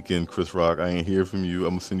good weekend, Chris Rock. I ain't hear from you.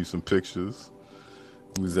 I'm gonna send you some pictures.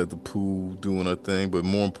 We was at the pool doing our thing, but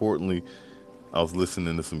more importantly, I was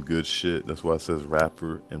listening to some good shit. That's why it says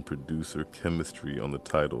rapper and producer chemistry on the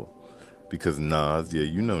title. Because Nas, yeah,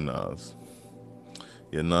 you know Nas.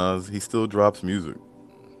 Yeah, Nas, he still drops music.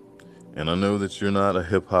 And I know that you're not a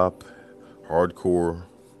hip-hop, hardcore,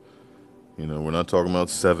 you know, we're not talking about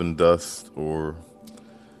Seven Dust or,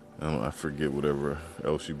 I forget whatever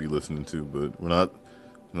else you'd be listening to, but we're not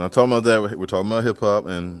talking about that. We're talking about hip-hop,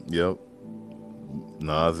 and yep,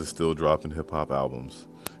 Nas is still dropping hip-hop albums.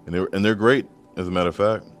 And they're great, as a matter of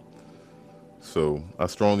fact. So I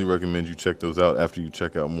strongly recommend you check those out after you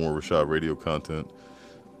check out more Rashad Radio content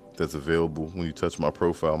that's available. When you touch my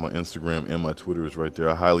profile, my Instagram and my Twitter is right there.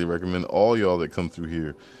 I highly recommend all y'all that come through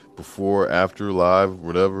here, before, after, live,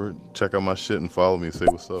 whatever, check out my shit and follow me and say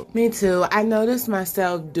what's up. Me too. I noticed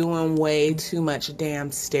myself doing way too much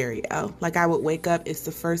damn stereo. Like, I would wake up, it's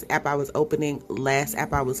the first app I was opening, last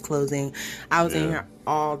app I was closing. I was in here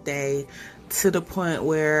all day, to the point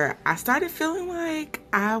where I started feeling like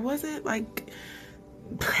I wasn't like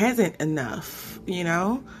present enough, you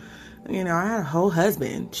know? I had a whole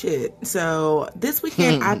husband, shit. So this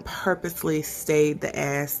weekend I purposely stayed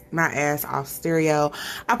my ass off stereo.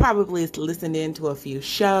 I probably listened into a few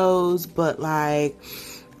shows, but like,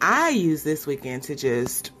 I used this weekend to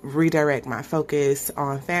just redirect my focus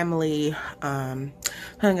on family,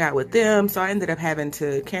 hung out with them. So I ended up having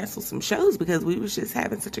to cancel some shows because we was just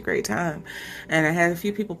having such a great time. And I had a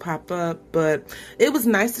few people pop up, but it was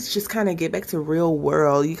nice to just kind of get back to real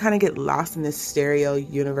world. You kind of get lost in this stereo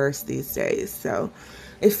universe these days. So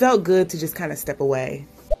it felt good to just kind of step away.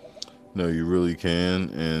 No, you really can.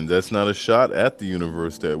 And that's not a shot at the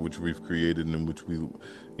universe that which we've created and which we,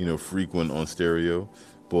 frequent on stereo.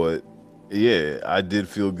 But yeah, I did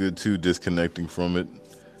feel good too, disconnecting from it.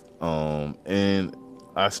 And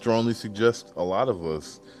I strongly suggest a lot of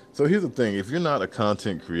us. So here's the thing. If you're not a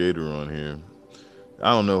content creator on here,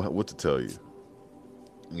 I don't know what to tell you.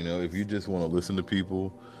 If you just want to listen to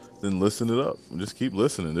people, then listen it up. Just keep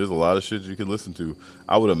listening. There's a lot of shit you can listen to.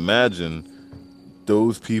 I would imagine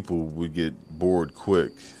those people would get bored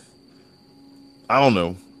quick I don't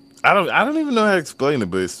know. I don't even know how to explain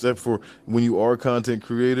it, but except for when you are a content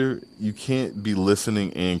creator, you can't be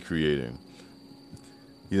listening and creating.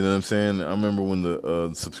 You know what I'm saying? I remember when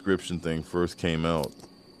the subscription thing first came out,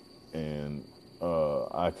 and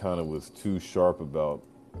I kind of was too sharp about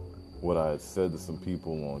what I had said to some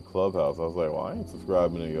people on Clubhouse. I was like, well, I ain't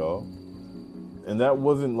subscribing to y'all. And that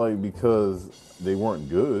wasn't like because they weren't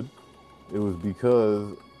good. It was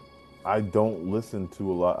because I don't listen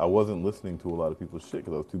to a lot. I wasn't listening to a lot of people's shit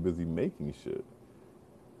because I was too busy making shit.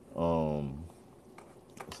 So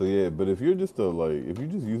yeah, but if you're just if you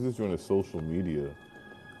just use this during a social media,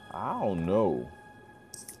 I don't know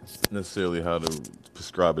necessarily how to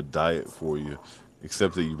prescribe a diet for you,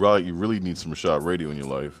 except that you really need some Rashad Radio in your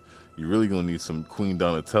life. You're really gonna need some Queen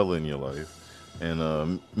Donatella in your life,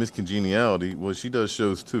 and Miss Congeniality. Well, she does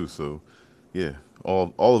shows too, so yeah,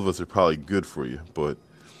 all of us are probably good for you. But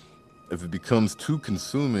if it becomes too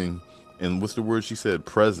consuming, and what's the word she said?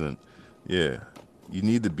 Present. Yeah, you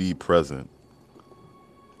need to be present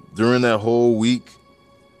during that whole week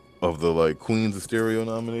of the Queens of Stereo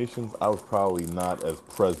nominations. I was probably not as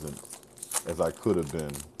present as I could have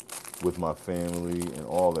been with my family and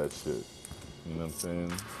all that shit. You know what I'm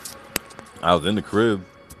saying? I was in the crib,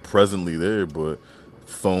 presently there, but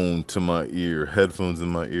phone to my ear, headphones in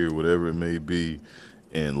my ear, whatever it may be,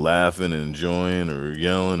 and laughing and enjoying or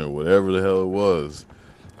yelling or whatever the hell it was.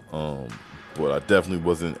 But I definitely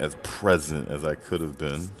wasn't as present as I could have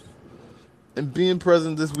been. And being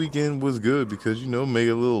present this weekend was good because, made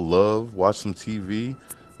a little love, watched some TV,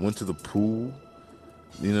 went to the pool,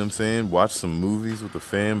 you know what I'm saying? Watched some movies with the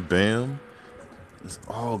fam, bam. It's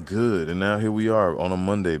all good. And now here we are on a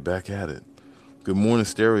Monday, back at it. Good morning,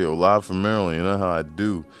 Stereo, live from Maryland. You know how I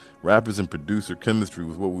do. Rappers and producer chemistry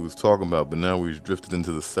was what we was talking about, but now we've drifted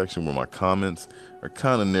into the section where my comments are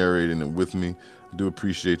kind of narrating it with me. I do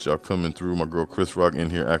appreciate y'all coming through. My girl Chris Rock in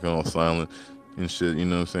here acting all silent and shit, you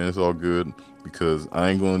know what I'm saying? It's all good because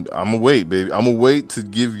I'm going to wait, baby. I'm going to wait to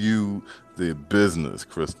give you the business,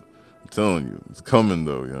 Chris. I'm telling you, it's coming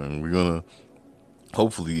though, young. We're going to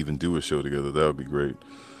hopefully even do a show together. That would be great.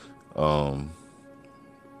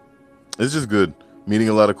 It's just good meeting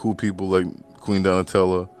a lot of cool people like Queen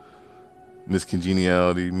Donatella, Miss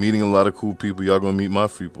Congeniality, meeting a lot of cool people. Y'all gonna meet my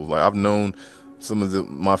people. Like I've known some of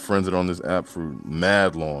my friends that are on this app for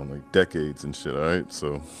mad long, like decades and shit. All right,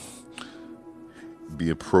 so be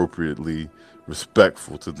appropriately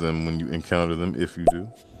respectful to them when you encounter them, if you do.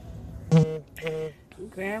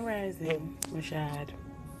 Grand Rising, Rashad.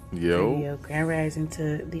 Yo. Grand Rising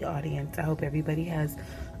to the audience. I hope everybody has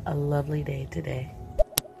a lovely day today.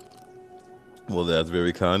 Well, that's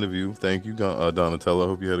very kind of you. Thank you, Donatella. I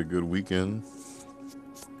hope you had a good weekend.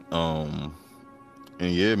 And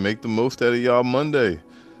yeah, make the most out of y'all Monday.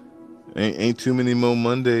 Ain't too many more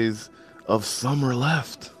Mondays of summer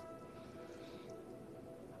left.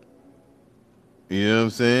 You know what I'm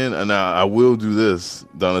saying? And I will do this,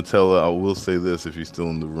 Donatella. I will say this if you're still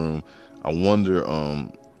in the room. I wonder, I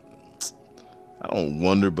don't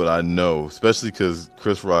wonder, but I know, especially because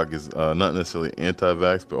Chris Rock is not necessarily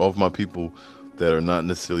anti-vax, but all of my people that are not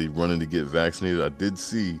necessarily running to get vaccinated, I did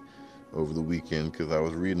see over the weekend because I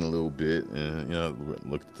was reading a little bit and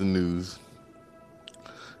looked at the news.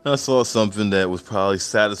 And I saw something that was probably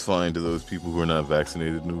satisfying to those people who are not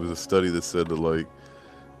vaccinated. And it was a study that said that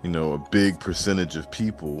a big percentage of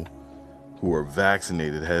people who are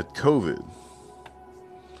vaccinated had COVID.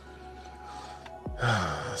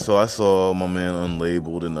 So I saw my man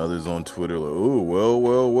Unlabeled and others on Twitter like, oh,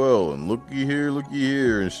 well, and looky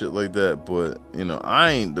here, and shit like that. But,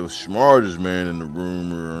 I ain't the smartest man in the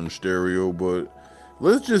room or on stereo, but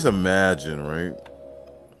let's just imagine, right,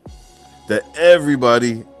 that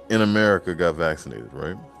everybody in America got vaccinated,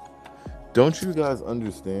 right? Don't you guys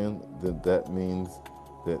understand that means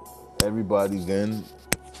that everybody then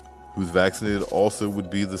who's vaccinated also would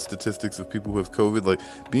be the statistics of people who have COVID? Like,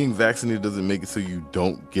 being vaccinated doesn't make it so you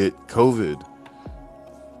don't get COVID.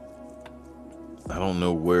 I don't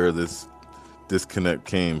know where this disconnect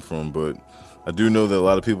came from, but I do know that a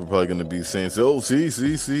lot of people are probably going to be saying,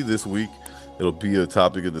 see, this week it'll be a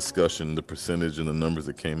topic of discussion, the percentage and the numbers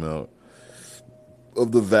that came out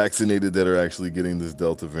of the vaccinated that are actually getting this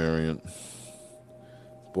Delta variant.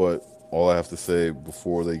 But all I have to say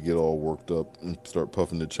before they get all worked up and start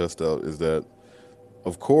puffing their chest out is that,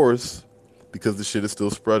 of course, because the shit is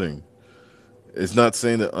still spreading, it's not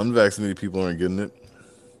saying that unvaccinated people aren't getting it.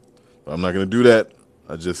 I'm not going to do that.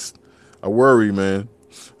 I worry, man.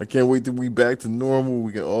 I can't wait till we back to normal.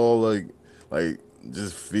 We can all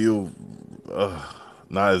just feel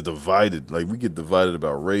not as divided. Like, we get divided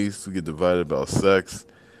about race. We get divided about sex.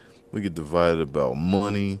 We get divided about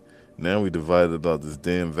money. Now we divided about this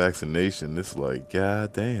damn vaccination. It's like,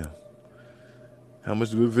 god damn. How much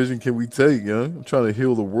division can we take, young? I'm trying to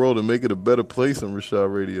heal the world and make it a better place on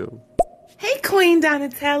Rashad Radio. Hey, Queen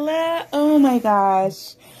Donatella. Oh my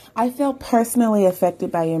gosh. I feel personally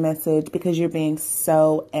affected by your message because you're being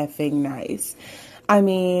so effing nice. I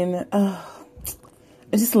mean, I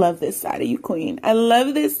just love this side of you, Queen. I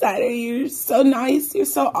love this side of you. You're so nice. You're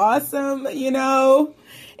so awesome. You know,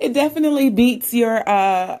 it definitely beats your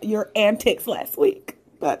antics last week.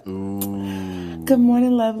 But Ooh. Good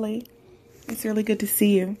morning, lovely. It's really good to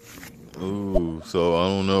see you. Ooh, so I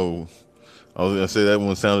don't know. I was going to say that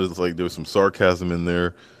one sounded like there was some sarcasm in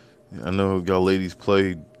there. I know y'all ladies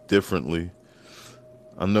play differently.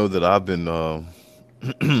 I know that I've been a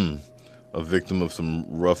victim of some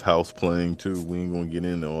rough house playing too. We ain't going to get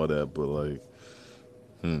into all that, but like,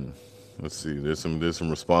 let's see. There's some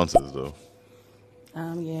responses though.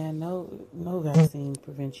 Yeah, no vaccine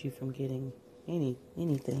prevents you from getting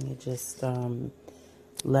anything. It just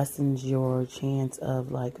lessens your chance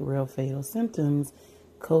of like real fatal symptoms.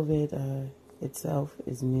 COVID itself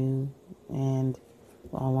is new, and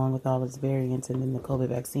along with all its variants, and then the COVID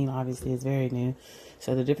vaccine obviously is very new.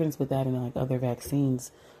 So the difference with that and like other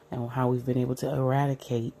vaccines and how we've been able to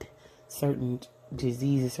eradicate certain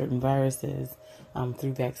diseases, certain viruses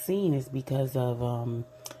through vaccine is because of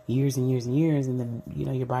years and years and years, and then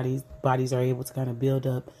your bodies are able to kind of build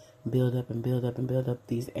up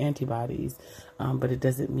these antibodies, but it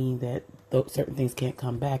doesn't mean that certain things can't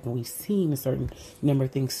come back. And we've seen a certain number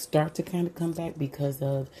of things start to kind of come back because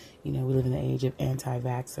of we live in the age of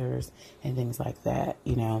anti-vaxxers and things like that.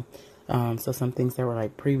 So some things that were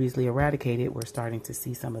like previously eradicated, we're starting to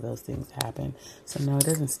see some of those things happen. So no, it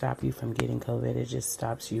doesn't stop you from getting COVID. It just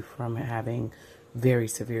stops you from having very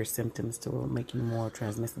severe symptoms to make you more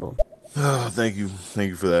transmissible. Oh, thank you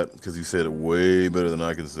for that, because you said it way better than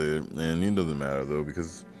I can say it, and it doesn't matter though,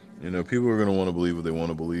 because people are gonna want to believe what they want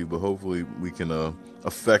to believe, but hopefully we can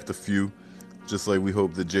affect a few, just like we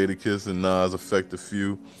hope that Jadakiss and Nas affect a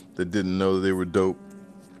few that didn't know that they were dope.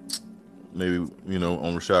 Maybe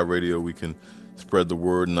on Rashad Radio we can spread the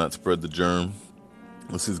word, not spread the germ.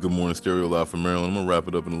 This is Good Morning Stereo live from Maryland. I'm gonna wrap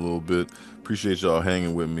it up in a little bit. Appreciate y'all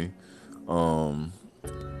hanging with me.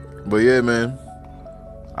 But yeah, man,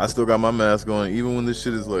 I still got my mask on. Even when this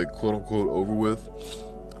shit is like quote unquote over with,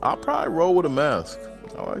 I'll probably roll with a mask.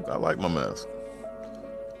 I like my mask.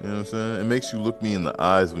 You know what I'm saying? It makes you look me in the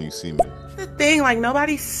eyes when you see me. The thing, like,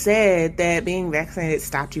 nobody said that being vaccinated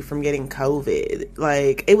stopped you from getting COVID.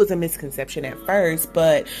 Like, it was a misconception at first,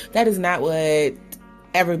 but that is not what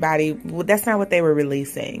that's not what they were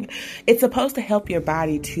releasing. It's supposed to help your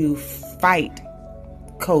body to fight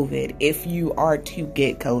COVID if you are to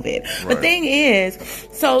get COVID. Right. The thing is,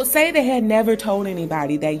 so say they had never told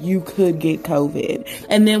anybody that you could get COVID,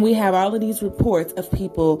 and then we have all of these reports of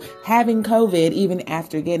people having COVID even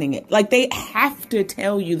after getting it. Like, they have to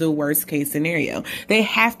tell you the worst case scenario. They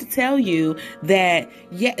have to tell you that,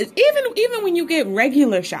 yeah, even when you get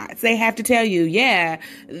regular shots, they have to tell you, yeah,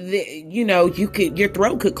 your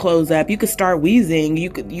throat could close up, you could start wheezing,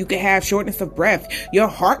 you could have shortness of breath, your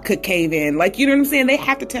heart could cave in. Like, you know what I'm saying? They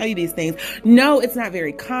have to tell you these things. No, it's not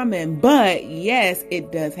very common, but yes,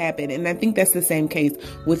 it does happen. And I think that's the same case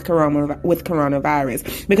with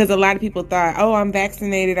coronavirus, because a lot of people thought, oh, I'm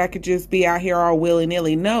vaccinated, I could just be out here all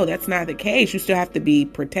willy-nilly. No, that's not the case. You still have to be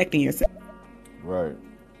protecting yourself. Right.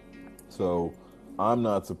 So I'm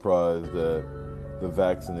not surprised that the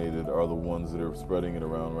vaccinated are the ones that are spreading it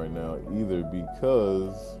around right now, either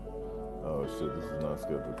because, oh shit, this is not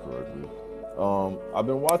scheduled correctly. I've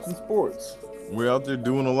been watching sports. We're out there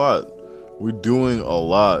doing a lot. We're doing a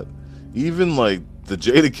lot. Even like the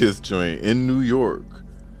Jadakiss joint in New York.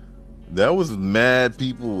 That was mad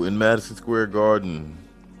people in Madison Square Garden.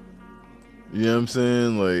 You know what I'm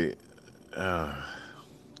saying? Like,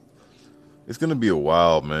 it's going to be a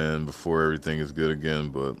while, man, before everything is good again.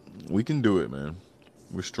 But we can do it, man.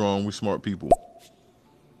 We're strong. We're smart people.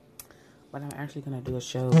 But I'm actually going to do a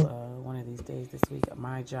show one of these days this week.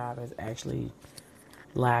 My job is actually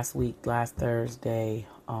last Thursday,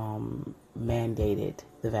 mandated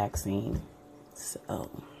the vaccine. So,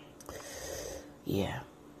 yeah.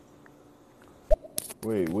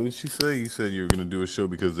 Wait, what did she say? You said you were going to do a show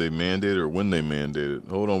because they mandated, or when they mandated?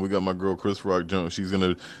 Hold on, we got my girl Chris Rock jump. She's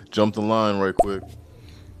going to jump the line right quick.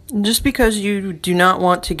 Just because you do not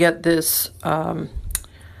want to get this,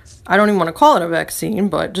 I don't even want to call it a vaccine,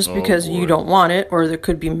 but just because you don't want it, or there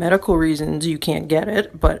could be medical reasons you can't get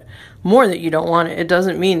it, but more that you don't want it, it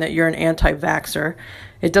doesn't mean that you're an anti-vaxxer.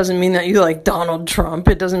 It doesn't mean that you like Donald Trump.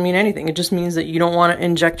 It doesn't mean anything. It just means that you don't want to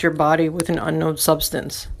inject your body with an unknown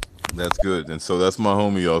substance. That's good. And so that's my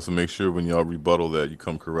homie, y'all. So make sure when y'all rebuttal that you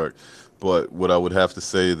come correct. But what I would have to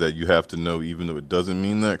say that you have to know, even though it doesn't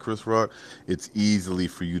mean that, Chris Rock, it's easily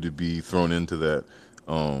for you to be thrown into that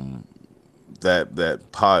that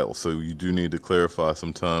pile. So you do need to clarify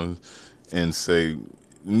sometimes and say,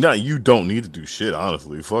 no, you don't need to do shit,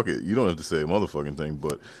 honestly. Fuck it. You don't have to say a motherfucking thing.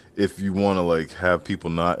 But if you want to like have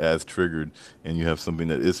people not as triggered and you have something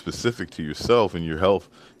that is specific to yourself and your health,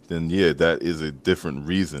 then yeah, that is a different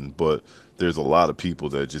reason. But there's a lot of people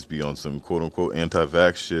that just be on some quote unquote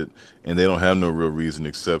anti-vax shit and they don't have no real reason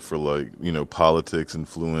except for like, you know, politics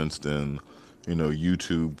influenced and, you know,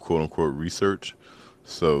 YouTube quote unquote research.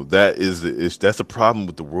 So that is the issue. That's a problem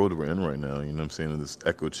with the world we're in right now. You know what I'm saying? In this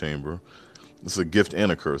echo chamber. It's a gift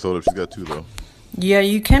and a curse. Hold up, she's got two though. Yeah,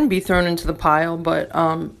 you can be thrown into the pile, but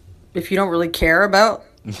if you don't really care about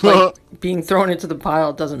like being thrown into the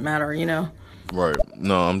pile, it doesn't matter, you know? Right.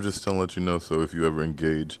 No, I'm just trying to let you know. So if you ever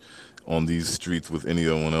engage on these streets with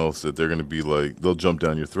anyone else, that they're going to be like, they'll jump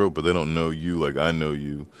down your throat, but they don't know you like I know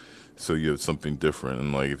you. So you have something different.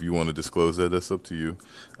 And like, if you want to disclose that, that's up to you.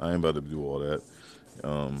 I ain't about to do all that.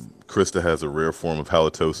 Krista has a rare form of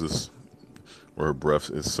halitosis where her breath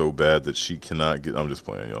is so bad that she cannot get, I'm just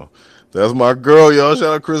playing, y'all. That's my girl, y'all.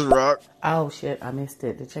 Shout out Chris Rock. Oh shit, I missed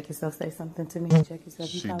it. Did Check Yourself say something to me? Check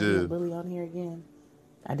Yourself. You She calling me a did. bully on here again?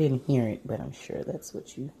 I didn't hear it, but I'm sure that's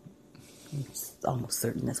what you. I'm almost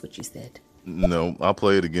certain that's what you said. No, I'll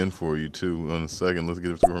play it again for you too in a second. Let's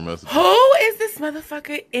get through her message. Who is this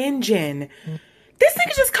motherfucker Engine? This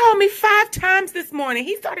nigga just called me 5 times this morning.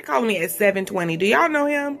 He started calling me at 7:20. Do y'all know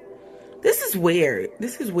him? This is weird.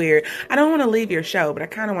 This is weird. I don't want to leave your show, but I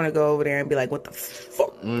kind of want to go over there and be like, what the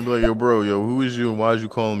fuck? I'm gonna be like, yo, bro, yo, who is you and why is you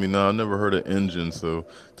calling me? Nah, I never heard of Engine, so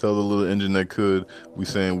tell the little Engine that could. We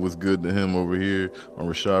saying what's good to him over here on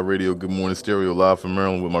Rashad Radio. Good Morning Stereo, live from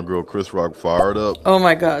Maryland with my girl Chris Rock. Fired up. Oh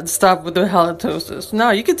my God, stop with the halitosis.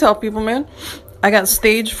 No, you can tell people, man. I got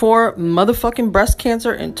stage 4 motherfucking breast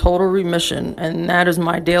cancer in total remission, and that is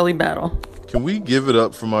my daily battle. Can we give it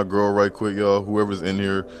up for my girl right quick, y'all? Whoever's in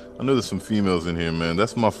here. I know there's some females in here, man.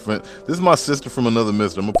 That's my friend. This is my sister from another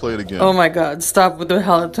mister. I'm gonna play it again. Oh my God, stop with the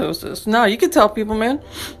halitosis. No, you can tell people, man.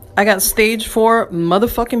 I got stage 4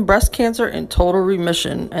 motherfucking breast cancer in total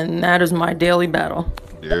remission, and that is my daily battle.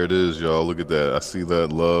 There it is, y'all. Look at that. I see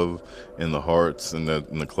that love in the hearts and that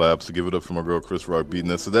in the claps. So give it up for my girl Chris Rock beating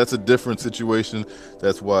that. So that's a different situation.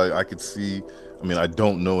 That's why I could see. I mean, I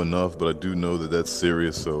don't know enough, but I do know that that's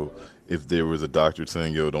serious. So if there was a doctor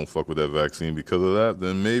saying, yo, don't fuck with that vaccine because of that,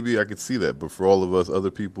 then maybe I could see that. But for all of us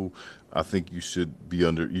other people, I think you should be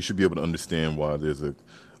able to understand why there's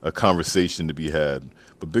a conversation to be had.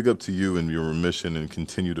 But big up to you and your remission, and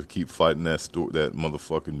continue to keep fighting that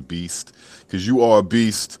motherfucking beast. Because you are a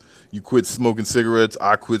beast. You quit smoking cigarettes.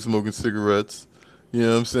 I quit smoking cigarettes. You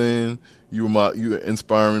know what I'm saying? You an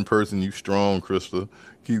inspiring person. You strong, Krista.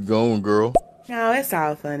 Keep going, girl. No, it's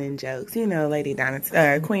all fun and jokes. You know, Queen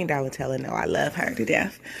Donatella know I love her to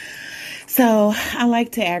death. So I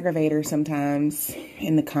like to aggravate her sometimes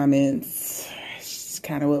in the comments. It's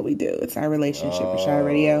kind of what we do. It's our relationship, Rashad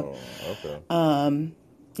Radio. Okay.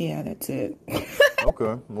 Yeah, that's it.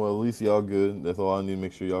 Okay. Well, at least y'all good. That's all I need to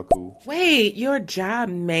make sure y'all cool. Wait, your job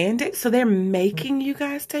mandate? So they're making you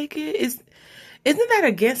guys take it? Isn't that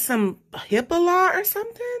against some HIPAA law or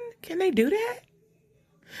something? Can they do that?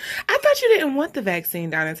 I thought you didn't want the vaccine,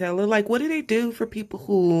 Donatella. Like, what do they do for people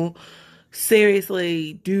who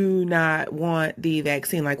seriously do not want the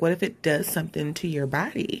vaccine? Like, what if it does something to your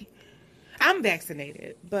body? I'm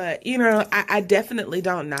vaccinated, but, you know, I definitely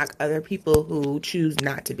don't knock other people who choose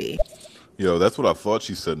not to be. Yo, that's what I thought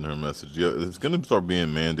she said in her message. Yeah, it's going to start being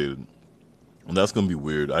mandated. And that's going to be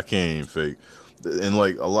weird. I can't even fake. And,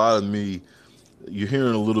 like, a lot of me, you're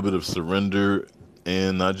hearing a little bit of surrender,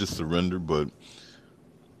 and not just surrender, but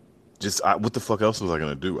just what the fuck else was I going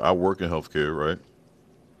to do? I work in healthcare, right?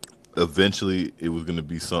 Eventually, it was going to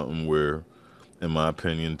be something where, in my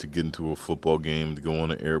opinion, to get into a football game, to go on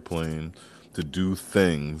an airplane, to do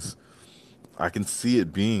things, I can see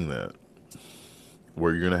it being that,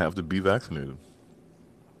 where you're going to have to be vaccinated.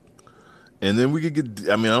 And then we could get,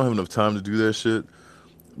 I mean, I don't have enough time to do that shit,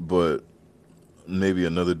 but maybe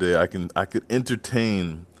another day I could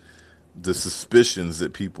entertain the suspicions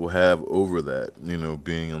that people have over that, you know,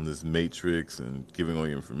 being on this matrix and giving all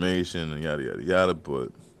your information and yada, yada, yada, but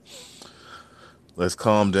let's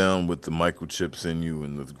calm down with the microchips in you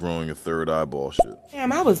and the growing a third eyeball shit.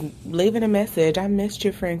 Damn, I was leaving a message. I missed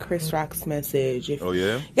your friend Chris Rock's message. If Oh,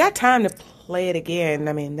 yeah? you got time to play it again,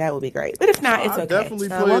 I mean, that would be great. But if not, it's I'll okay. definitely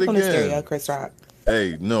play it welcome to again. Stereo, Chris Rock.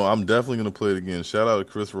 Hey, no, I'm definitely gonna play it again. Shout out to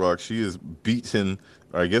Chris Rock. She is beating.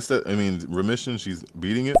 I guess that I mean remission. She's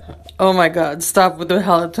beating it. Oh my god, stop with the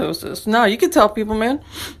halitosis. No, you can tell people, man.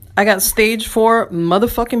 I got stage 4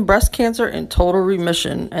 motherfucking breast cancer in total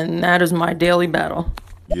remission, and that is my daily battle.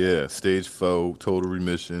 Yeah, stage 4, total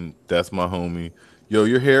remission. That's my homie. Yo,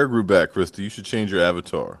 your hair grew back, Krista. You should change your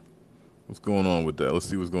avatar. What's going on with that? Let's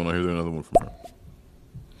see what's going on. Here's another one from her.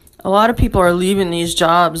 A lot of people are leaving these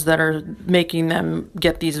jobs that are making them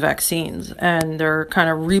get these vaccines, and they're kind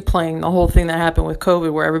of replaying the whole thing that happened with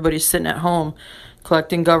COVID, where everybody's sitting at home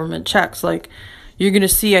collecting government checks. Like, you're going to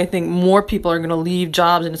see, I think, more people are going to leave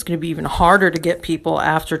jobs, and it's going to be even harder to get people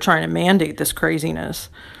after trying to mandate this craziness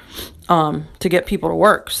to get people to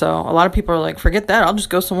work. So a lot of people are like, forget that. I'll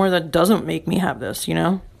just go somewhere that doesn't make me have this, you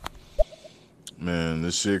know? Man,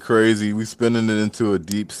 this shit crazy. We spinning it into a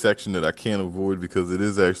deep section that I can't avoid because it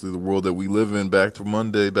is actually the world that we live in. Back to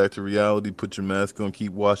Monday, back to reality. Put your mask on,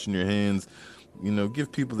 keep washing your hands. You know,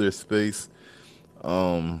 give people their space.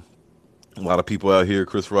 A lot of people out here.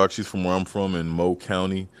 Chris Rock, she's from where I'm from in Moe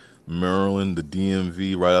County, Maryland, the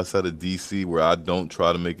DMV, right outside of DC, where I don't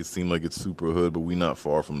try to make it seem like it's super hood, but we not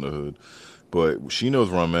far from the hood. But she knows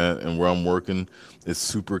where I'm at and where I'm working. It's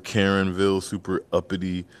super Karenville, super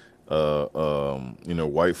uppity. You know,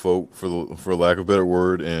 white folk for lack of a better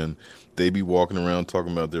word, and they be walking around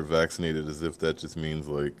talking about they're vaccinated as if that just means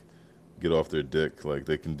like get off their dick, like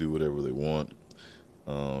they can do whatever they want.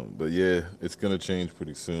 But yeah, it's gonna change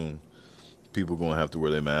pretty soon. People gonna have to wear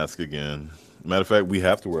their mask again. Matter of fact, we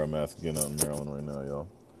have to wear a mask again out in Maryland right now, y'all.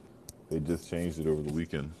 They just changed it over the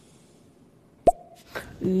weekend.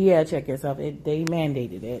 Yeah, check yourself. They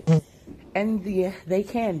mandated it, and they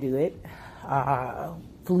can do it.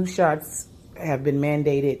 Flu shots have been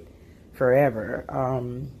mandated forever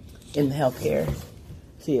in the healthcare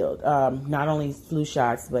field. Not only flu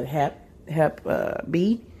shots, but Hep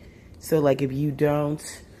B. So, like, if you don't,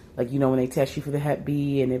 like, you know, when they test you for the Hep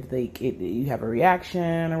B, and if you have a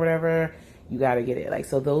reaction or whatever, you got to get it. Like,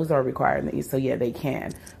 so those are required. So yeah, they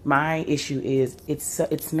can. My issue is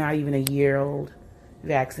it's not even a year-old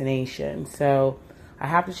vaccination. So I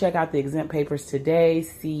have to check out the exempt papers today,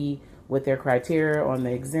 see what their criteria on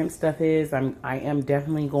the exempt stuff is. I am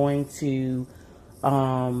definitely going to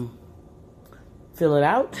fill it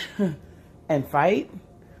out and fight.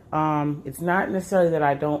 It's not necessarily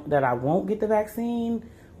that I won't get the vaccine.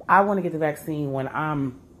 I want to get the vaccine when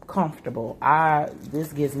I'm comfortable.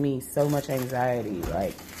 This gives me so much anxiety,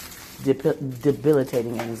 like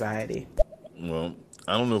debilitating anxiety. Well,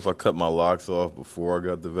 I don't know if I cut my locks off before I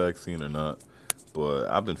got the vaccine or not, but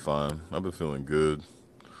I've been fine. I've been feeling good.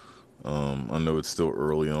 I know it's still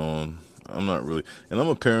early on. I'm not really, and I'm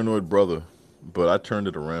a paranoid brother, but I turned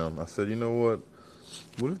it around. I said, you know what?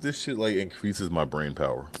 What if this shit like increases my brain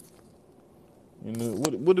power? You know,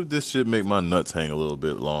 what if this shit make my nuts hang a little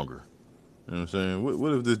bit longer? You know what I'm saying?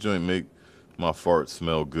 What if this joint make my farts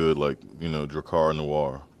smell good like, you know, Drakkar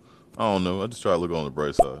Noir? I don't know. I just try to look on the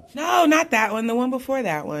bright side. No, not that one. The one before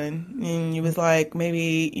that one. And you was like,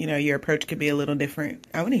 maybe, you know, your approach could be a little different.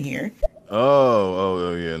 I want to hear.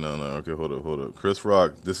 Oh, yeah, no. Okay, hold up. Chris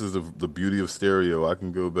Rock, this is the beauty of stereo. I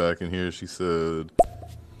can go back and hear she said,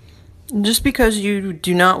 just because you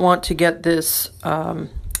do not want to get this, I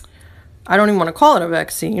don't even want to call it a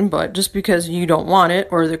vaccine, but just because you don't want it,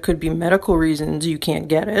 or there could be medical reasons you can't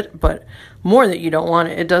get it, but more that you don't want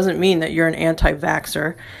it, it doesn't mean that you're an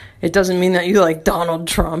anti-vaxxer. It doesn't mean that you like Donald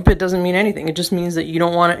Trump. It doesn't mean anything. It just means that you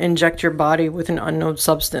don't want to inject your body with an unknown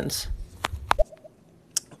substance.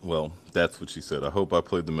 well, that's what she said. I hope I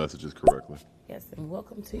played the messages correctly. Yes, and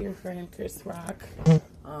welcome to your friend Chris Rock.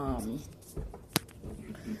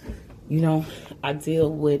 You know, I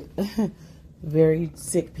deal with very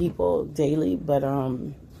sick people daily, but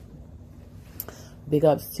big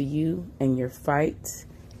ups to you and your fight.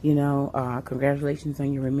 You know, congratulations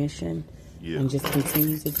on your remission. Yeah. And just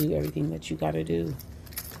continue to do everything that you got to do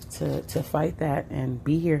to fight that and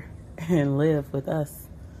be here and live with us.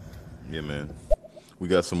 Yeah, man. We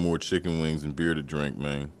got some more chicken wings and beer to drink,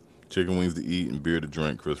 man. Chicken wings to eat and beer to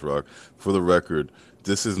drink, Chris Rock. For the record,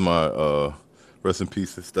 this is my, rest in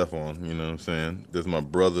peace to Stefan, you know what I'm saying? This is my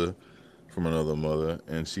brother from another mother,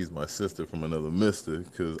 and she's my sister from another mister,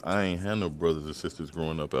 because I ain't had no brothers or sisters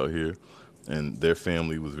growing up out here, and their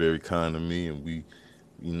family was very kind to me, and we,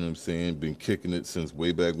 you know what I'm saying, been kicking it since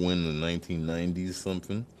way back when in the 1990s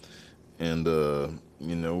something. And,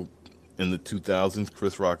 you know, in the 2000s,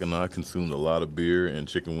 Chris Rock and I consumed a lot of beer and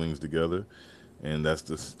chicken wings together, and that's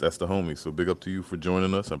the homie. So big up to you for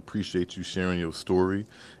joining us. I appreciate you sharing your story,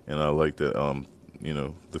 and I like that, you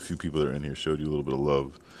know, the few people that are in here showed you a little bit of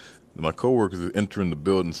love. My coworkers are entering the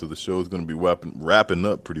building, so the show is going to be wrapping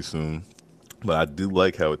up pretty soon. But I do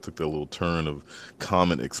like how it took that little turn of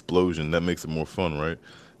comment explosion. That makes it more fun, right?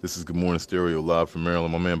 This is Good Morning Stereo live from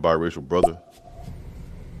Maryland. My man, biracial brother.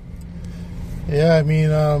 Yeah, I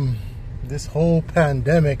mean, this whole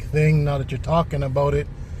pandemic thing, now that you're talking about it,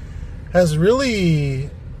 has really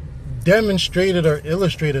demonstrated, or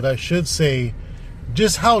illustrated, I should say,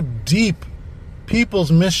 just how deep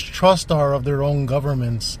people's mistrust are of their own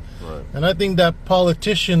governments. Right. And I think that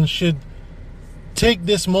politicians should take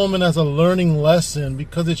this moment as a learning lesson,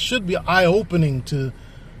 because it should be eye-opening to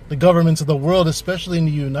the governments of the world, especially in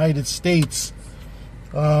the United States.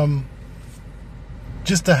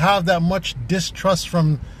 Just to have that much distrust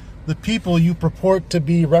from the people you purport to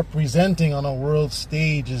be representing on a world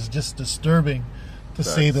stage is just disturbing, to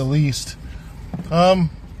say the least.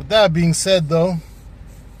 With that being said, though,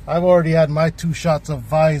 I've already had my 2 shots of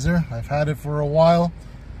Pfizer. I've had it for a while,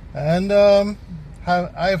 and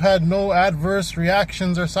I've had no adverse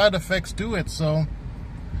reactions or side effects to it, so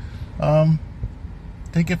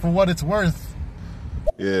take it for what it's worth.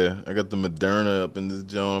 Yeah, I got the Moderna up in this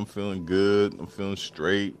joint. I'm feeling good. I'm feeling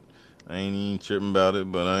straight. I ain't even tripping about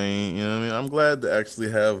it, but I ain't, you know what I mean? I'm glad to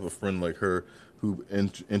actually have a friend like her who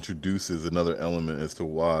introduces another element as to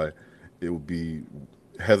why it would be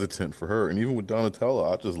hesitant for her. And even with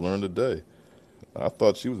Donatella, I just learned today. I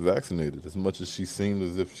thought she was vaccinated as much as she seemed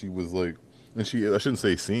as if she was like, and I shouldn't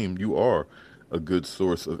say seemed, you are a good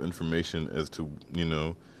source of information as to, you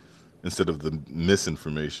know, instead of the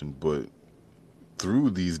misinformation, but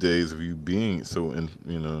through these days of you being so,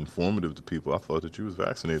 informative to people, I thought that you was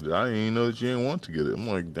vaccinated. I didn't even know that you didn't want to get it. I'm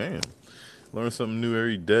like, damn, learn something new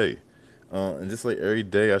every day. And just like every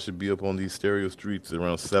day, I should be up on these stereo streets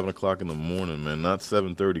around 7 o'clock in the morning, man. Not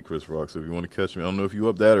 7:30, Chris Rock. So if you want to catch me, I don't know if you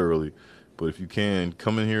up that early, but if you can,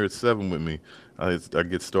 come in here at 7 with me. I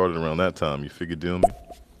get started around that time. You figure deal me?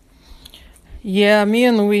 Yeah, me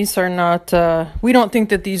and Luis are not, we don't think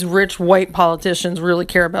that these rich white politicians really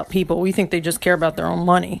care about people. We think they just care about their own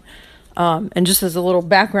money. And just as a little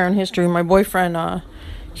background history, my boyfriend,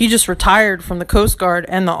 he just retired from the Coast Guard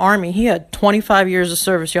and the Army. He had 25 years of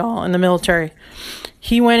service, y'all, in the military.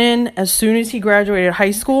 He went in as soon as he graduated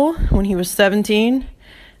high school when he was 17,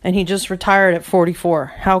 and he just retired at 44.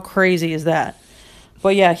 How crazy is that?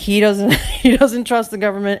 But yeah, he doesn't trust the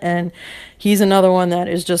government, and he's another one that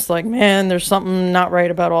is just like, man, there's something not right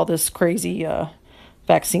about all this crazy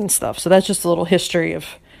vaccine stuff. So that's just a little history of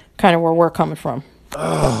kind of where we're coming from.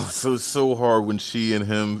 Oh, so it's so hard when she and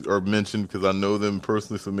him are mentioned, because I know them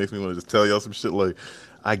personally, so it makes me want to just tell y'all some shit. Like,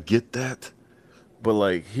 I get that, but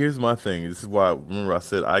like, here's my thing. This is why, remember I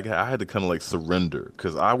said I had to kind of like surrender,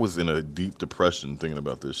 because I was in a deep depression thinking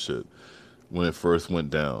about this shit when it first went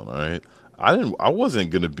down. All right, I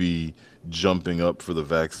wasn't gonna be jumping up for the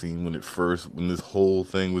vaccine when this whole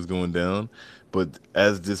thing was going down, but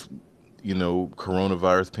as this,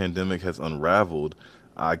 coronavirus pandemic has unraveled,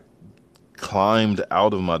 I climbed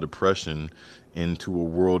out of my depression into a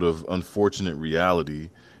world of unfortunate reality,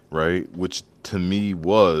 right? Which to me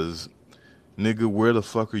was, nigga, where the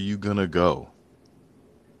fuck are you gonna go?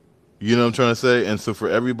 You know what I'm trying to say? And so for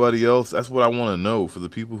everybody else, that's what I want to know. For the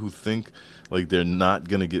people who think like they're not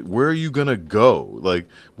gonna get, where are you gonna go? Like,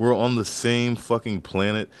 we're on the same fucking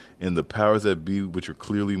planet, and the powers that be, which are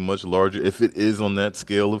clearly much larger, if it is on that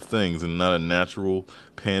scale of things and not a natural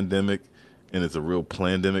pandemic, and it's a real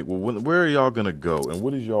plandemic, well, where are y'all gonna go? And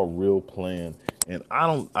what is y'all real plan? And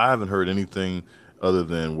I haven't heard anything other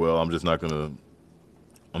than, well, I'm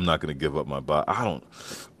not gonna give up my body.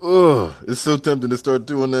 It's so tempting to start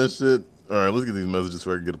doing that shit. All right, let's get these messages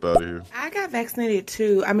so I can get up out of here. I got vaccinated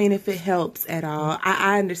too. I mean, if it helps at all.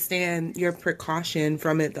 I understand your precaution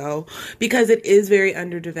from it though, because it is very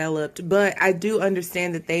underdeveloped. But I do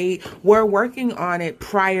understand that they were working on it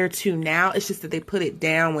prior to now. It's just that they put it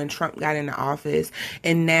down when Trump got into office.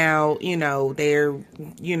 And now, they're,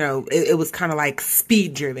 it was kind of like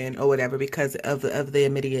speed driven or whatever because of the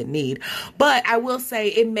immediate need. But I will say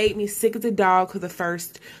it made me sick as a dog for the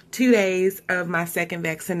first 2 days of my second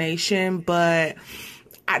vaccination, but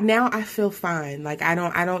now I feel fine. Like I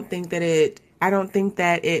don't think that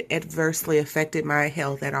it adversely affected my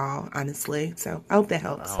health at all, honestly. So I hope that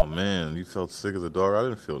helps. Oh man, you felt sick as a dog. I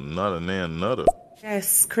didn't feel not a nan nutter.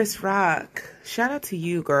 Yes, Chris Rock. Shout out to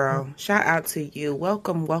you, girl. Shout out to you.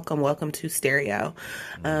 Welcome to Stereo.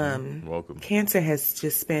 Welcome. Cancer has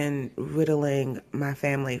just been riddling my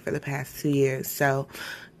family for the past 2 years, so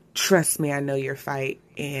trust me, I know your fight,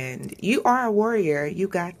 and you are a warrior. You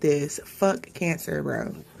got this. Fuck cancer,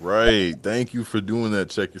 bro. Right. Thank you for doing that.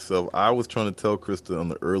 Check yourself. I was trying to tell Krista on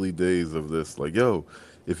the early days of this, like, yo,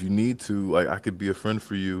 if you need to, like, I could be a friend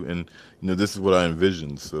for you. And, this is what I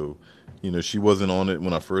envisioned. So, she wasn't on it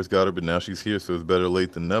when I first got her, but now she's here. So it's better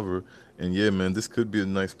late than never. And yeah, man, this could be a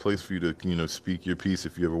nice place for you to, speak your piece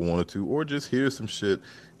if you ever wanted to, or just hear some shit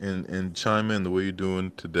and chime in the way you're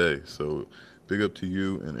doing today. So big up to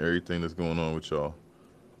you and everything that's going on with y'all.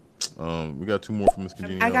 We got 2 more from Miss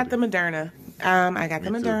Congeniality. I got the Moderna. I got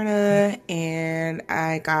the Moderna, and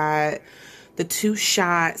I got the 2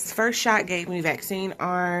 shots. First shot gave me vaccine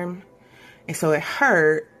arm, and so it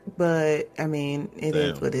hurt, but I mean, it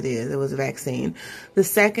is what it is. It was a vaccine. The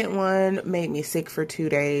second one made me sick for 2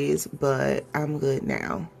 days, but I'm good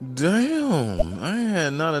now. Damn, I ain't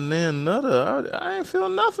had not a nan nutter. I ain't feel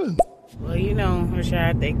nothing. Well,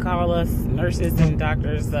 Rashad, they call us nurses and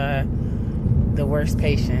doctors the worst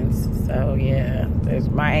patients. So yeah, there's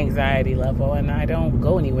my anxiety level, and I don't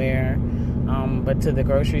go anywhere but to the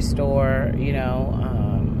grocery store.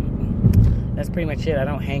 That's pretty much it. I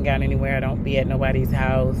don't hang out anywhere. I don't be at nobody's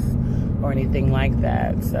house or anything like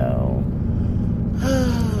that. So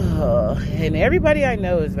and everybody I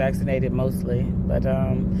know is vaccinated mostly, but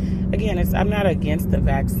again, I'm not against the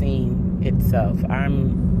vaccine itself.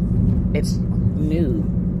 It's new,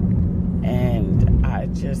 and I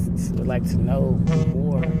just would like to know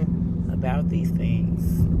more about these things.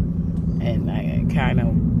 And I kind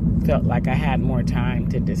of felt like I had more time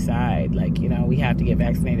to decide. Like, we have to get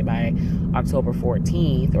vaccinated by October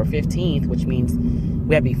 14th or 15th, which means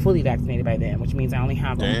we have to be fully vaccinated by then, which means I only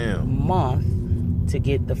have a month to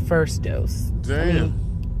get the first dose. Damn.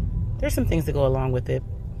 There's some things that go along with it.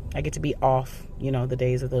 I get to be off, the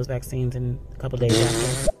days of those vaccines and a couple days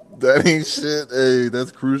after. That ain't shit. Hey,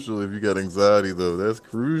 that's crucial if you got anxiety, though. That's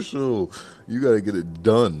crucial. You got to get it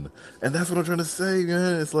done. And that's what I'm trying to say,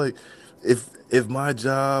 man. It's like, if my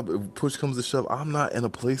job, if push comes to shove, I'm not in a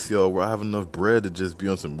place, y'all, where I have enough bread to just be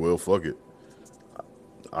on some, well, fuck it.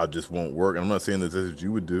 I just won't work. And I'm not saying that that's what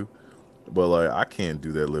you would do. But, like, I can't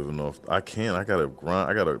do that living off. I can't. I got to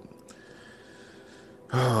grind.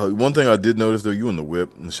 One thing I did notice, though, you in the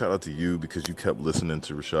whip, and shout out to you because you kept listening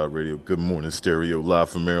to Rashad Radio. Good Morning Stereo, live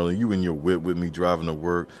from Maryland. You in your whip with me driving to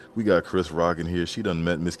work. We got Chris Rock in here. She done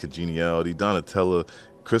met Miss Congeniality. Donatella,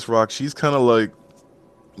 Chris Rock, she's kind of like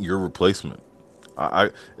your replacement. I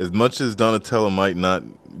as much as Donatella might not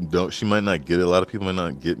get it. A lot of people might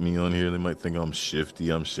not get me on here. They might think I'm shifty,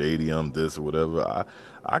 I'm shady, I'm this or whatever.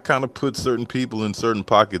 I kind of put certain people in certain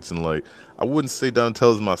pockets, and like, I wouldn't say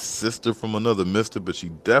Donatella's my sister from another mister, but she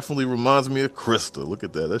definitely reminds me of Krista. Look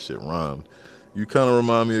at that. That shit rhymed. You kind of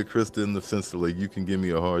remind me of Krista in the sense that, like, you can give me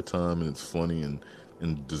a hard time and it's funny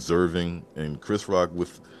and deserving. And Chris Rock,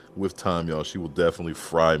 with time, y'all, she will definitely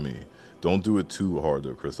fry me. Don't do it too hard,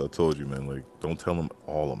 though, Chris. I told you, man. Like, don't tell them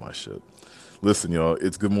all of my shit. Listen, y'all,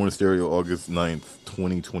 it's Good Morning Stereo, August 9th,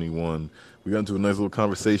 2021. We got into a nice little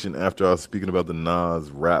conversation after I was speaking about the Nas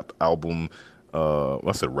rap album.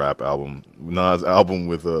 I said rap album. Nas album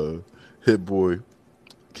with Hit Boy,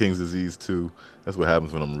 King's Disease 2. That's what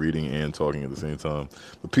happens when I'm reading and talking at the same time.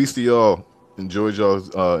 But peace to y'all. Enjoyed y'all's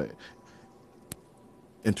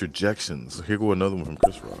interjections. Here go another one from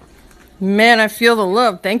Chris Rock. Man, I feel the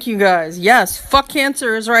love. Thank you guys. Yes, fuck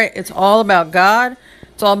cancer is right. It's all about God.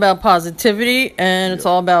 It's all about positivity, and it's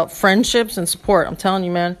all about friendships and support. I'm telling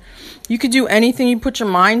you, man. You could do anything you put your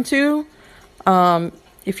mind to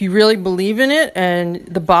if you really believe in it, and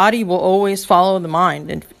the body will always follow the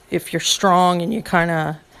mind. And if you're strong and you kind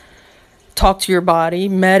of talk to your body,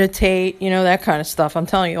 meditate, that kind of stuff. I'm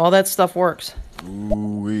telling you, all that stuff works.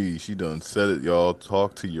 Ooh-wee, she done said it, y'all.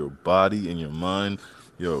 Talk to your body and your mind.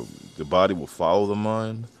 Yo, the body will follow the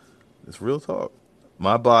mind. It's real talk.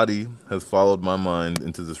 My body has followed my mind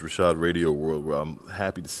into this Rashad Radio world where I'm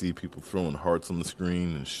happy to see people throwing hearts on the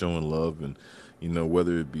screen and showing love. And,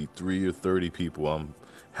 whether it be 3 or 30 people, I'm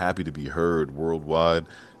happy to be heard worldwide,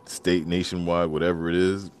 state, nationwide, whatever it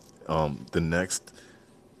is. The next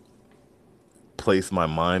place my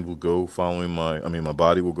mind will go my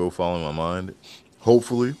body will go following my mind.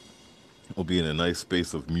 Hopefully, we'll be in a nice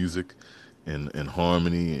space of music and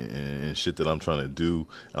harmony and shit that I'm trying to do.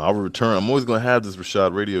 And I'll return. I'm always going to have this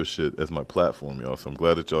Rashad Radio shit as my platform, y'all. So I'm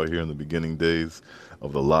glad that y'all are here in the beginning days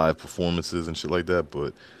of the live performances and shit like that.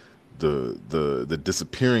 But the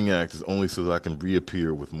disappearing act is only so that I can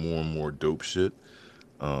reappear with more and more dope shit.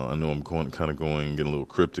 I know I'm getting a little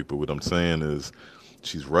cryptic, but what I'm saying is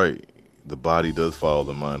she's right. The body does follow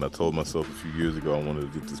the mind. I told myself a few years ago I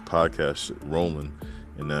wanted to get this podcast shit rolling.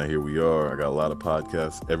 And now here we are. I got a lot of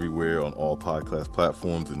podcasts everywhere on all podcast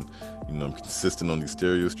platforms, and I'm consistent on these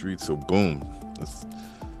stereo streets. So boom, that's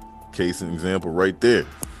case and example right there.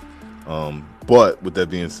 But with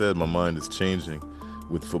that being said, my mind is changing,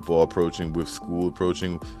 with football approaching, with school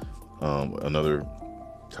approaching, another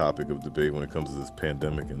topic of debate when it comes to this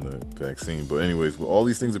pandemic and the vaccine. But anyways, with all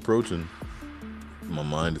these things approaching, my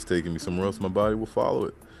mind is taking me somewhere else. My body will follow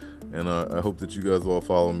it. And I hope that you guys all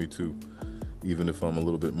follow me too, even if I'm a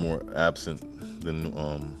little bit more absent than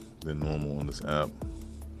normal on this app.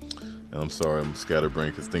 And I'm sorry, I'm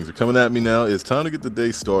scatterbrained because things are coming at me now. It's time to get the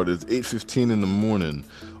day started. It's 8:15 in the morning,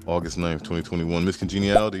 August 9th, 2021. Miss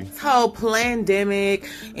Congeniality. This whole pandemic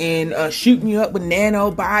and shooting you up with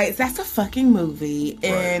nanobites, that's a fucking movie.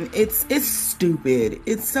 And it's stupid.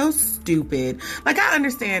 It's so stupid. Like, I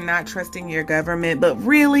understand not trusting your government, but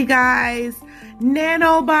really, guys?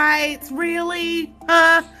 Nanobites? Really?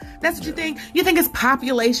 Huh? That's what you think? You think it's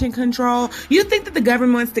population control? You think that the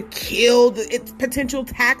government wants to kill its potential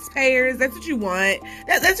taxpayers? That's what you want?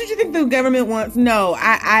 That's what you think the government wants? No,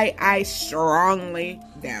 I strongly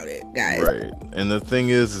doubt it, guys. Right. And the thing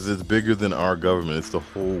is it's bigger than our government. It's the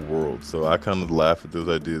whole world. So I kind of laugh at those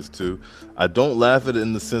ideas too. I don't laugh at it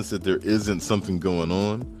in the sense that there isn't something going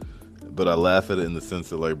on, but I laugh at it in the sense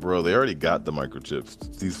that, like, bro, they already got the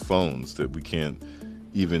microchips. These phones that we can't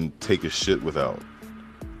even take a shit without.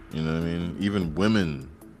 You know what I mean? Even women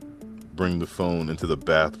bring the phone into the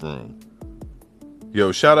bathroom.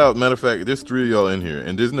 Yo, shout out. Matter of fact, there's 3 of y'all in here,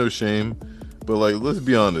 and there's no shame. But, like, let's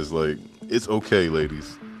be honest. Like, it's okay,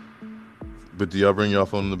 ladies. But do y'all bring y'all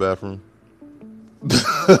phone in the bathroom?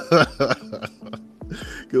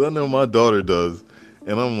 Because I know my daughter does.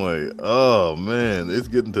 And I'm like, oh, man, it's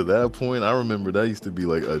getting to that point. I remember that used to be,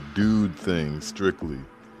 like, a dude thing, strictly.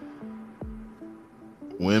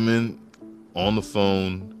 Women on the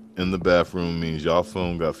phone in the bathroom means y'all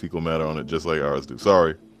phone got fecal matter on it just like ours do.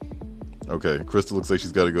 Sorry. Okay, Crystal looks like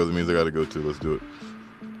she's got to go. That means I got to go too. Let's do it.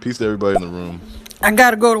 Peace to everybody in the room. I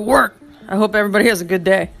got to go to work. I hope everybody has a good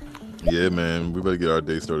day. Yeah, man. We better get our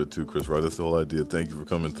day started too, Chris. Right? That's the whole idea. Thank you for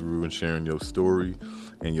coming through and sharing your story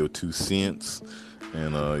and your 2 cents.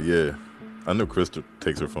 And yeah, I know Crystal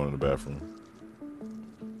takes her phone in the bathroom.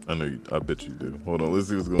 I bet you do. Hold on. Let's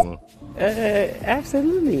see what's going on.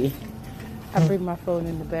 Absolutely. I bring my phone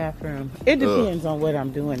in the bathroom. It depends on what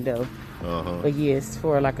I'm doing, though. But yes,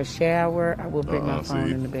 for like a shower, I will bring my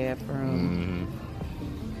phone in the bathroom.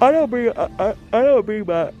 I don't bring my I don't bring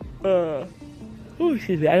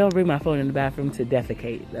my phone in the bathroom to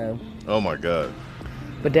defecate, though. Oh my God.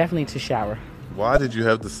 But definitely to shower. Why did you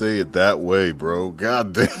have to say it that way, bro?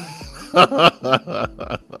 God damn.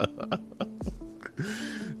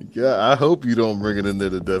 Yeah, I hope you don't bring it in there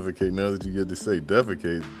to defecate. Now that you get to say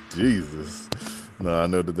defecate, Jesus. No, I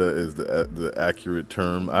know that is the accurate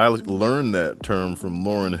term. I learned that term from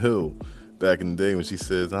Lauryn Hill back in the day when she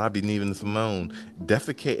says, "I be needing Simone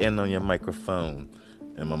defecating on your microphone,"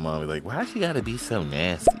 and my mom was like, "Why's she gotta be so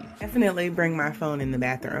nasty?" Definitely bring my phone in the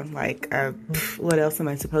bathroom. Like, what else am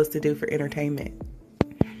I supposed to do for entertainment?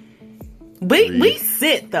 We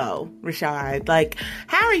sit though, Rashad. Like,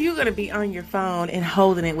 how are you gonna be on your phone and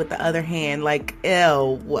holding it with the other hand? Like,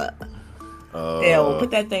 ew, what? Ew, put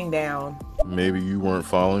that thing down. Maybe you weren't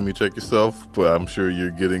following me. Check yourself. But I'm sure you're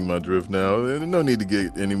getting my drift now. There's no need to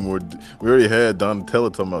get any more. We already had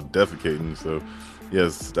Donatella talking about defecating. So,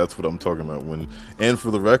 yes, that's what I'm talking about. And for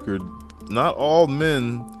the record, not all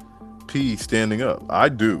men pee standing up. I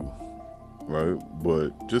do. Right, but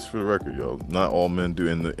just for the record, y'all, not all men do.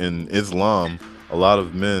 In Islam, a lot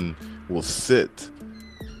of men will sit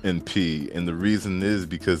and pee, and the reason is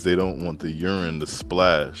because they don't want the urine to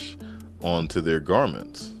splash onto their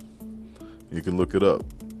garments. You can look it up.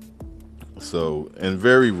 So, and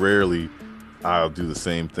very rarely I'll do the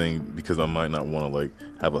same thing because I might not want to like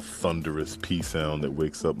have a thunderous pee sound that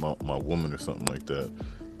wakes up my woman or something like that.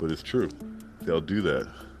 But it's true, they'll do that.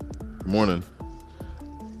 Good morning.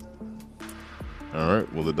 All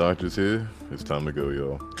right, well, the doctor's here. It's time to go,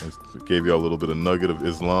 y'all. I gave y'all a little bit of nugget of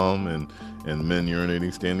Islam and men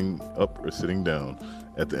urinating standing up or sitting down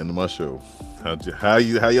at the end of my show. How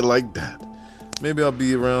you like that? Maybe I'll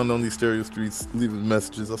be around on these stereo streets leaving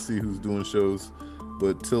messages. I'll see who's doing shows.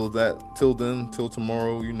 But till then, till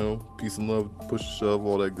tomorrow, you know, peace and love, push and shove,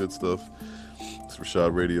 all that good stuff. It's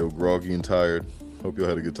Rashad Radio, groggy and tired. Hope y'all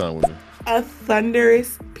had a good time with me. A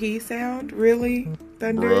thunderous pee sound? Really?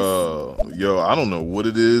 Thunderous? Bro, yo, I don't know what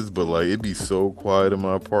it is, but like it'd be so quiet in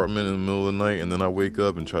my apartment in the middle of the night, and then I wake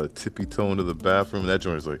up and try to tippy toe into the bathroom, and that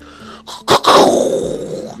joint is like,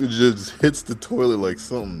 it just hits the toilet like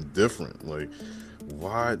something different. Like,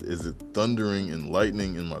 why is it thundering and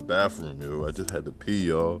lightning in my bathroom, yo? I just had to pee,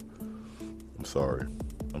 y'all. I'm sorry.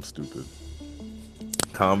 I'm stupid.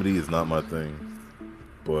 Comedy is not my thing,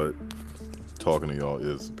 but talking to y'all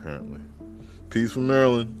is apparently. Peace from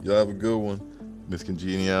Maryland. Y'all have a good one. Miss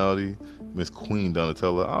Congeniality, Miss Queen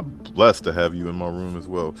Donatella. I'm blessed to have you in my room as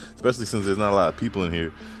well, especially since there's not a lot of people in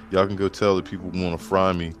here. Y'all can go tell the people want to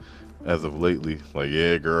fry me as of lately. Like,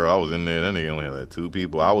 yeah, girl, I was in there. That nigga only had like 2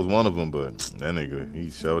 people. I was one of them, but that nigga, he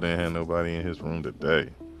sure didn't have nobody in his room today.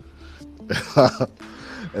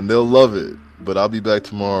 And they'll love it. But I'll be back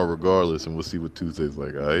tomorrow regardless, and we'll see what Tuesday's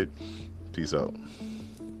like, all right? Peace out.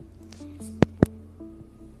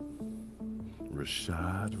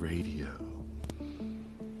 Rashad Radio.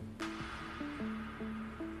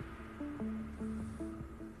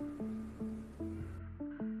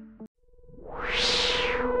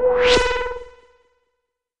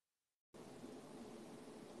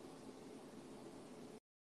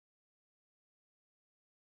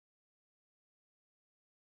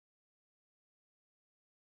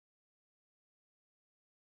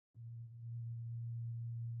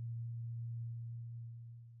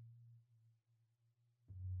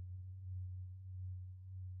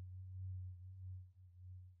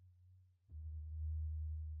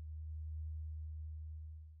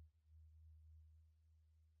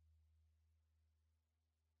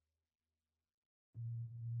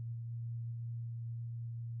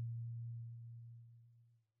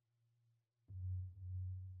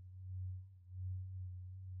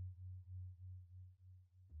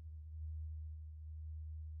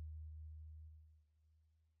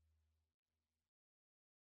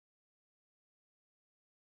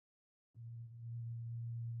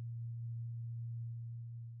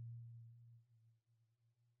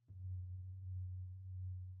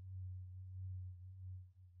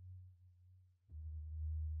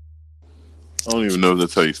 I don't even know if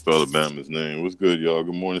that's how you spell Bama's name. What's good, y'all?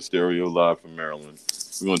 Good morning, Stereo, live from Maryland.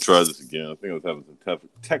 We're going to try this again. I think I was having some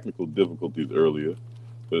technical difficulties earlier,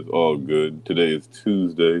 but it's all good. Today is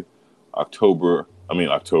Tuesday, October. I'm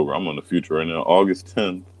on the future right now. August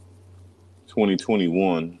 10th,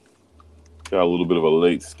 2021. Got a little bit of a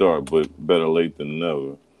late start, but better late than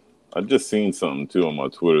never. I just seen something, too, on my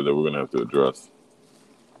Twitter that we're going to have to address.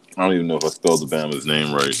 I don't even know if I spelled Bama's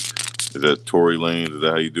name right. Is that Tory Lanez? Is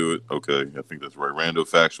that how you do it? Okay, I think that's right. Rando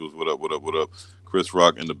Factuals, what up, what up, what up? Chris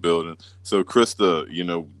Rock in the building. So, Krista,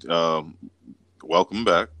 welcome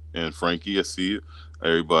back. And Frankie, I see you.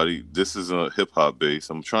 Everybody, this is a hip-hop base.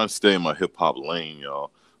 I'm trying to stay in my hip-hop lane,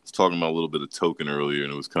 y'all. I was talking about a little bit of Token earlier,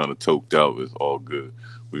 and it was kind of toked out. It's all good.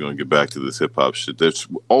 We're going to get back to this hip-hop shit. That's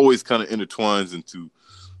always kind of intertwines into,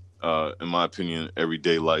 in my opinion,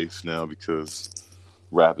 everyday life now because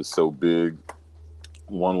rap is so big.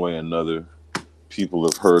 One way or another, people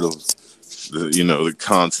have heard of the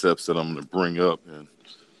concepts that I'm going to bring up, and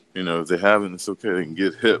if they haven't, it's okay. They can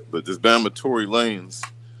get hip. But this Bama Tory Lanez,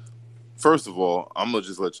 first of all, I'm gonna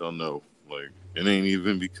just let y'all know, like, it ain't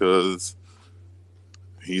even because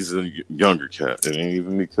he's a younger cat. It ain't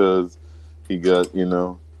even because he got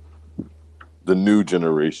the new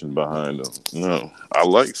generation behind him. No, I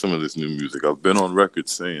like some of this new music. I've been on record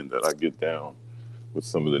saying that I get down with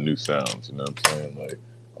some of the new sounds, you know what I'm saying? Like,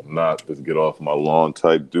 I'm not this get off my lawn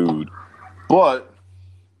type dude. But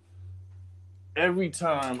every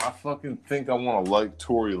time I fucking think I want to like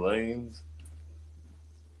Tory Lanez,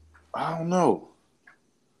 I don't know.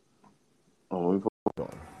 Oh, let me put it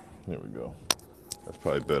on. Here we go. That's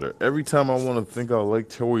probably better. Every time I want to think I like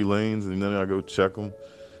Tory Lanez and then I go check him,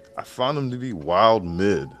 I find him to be wild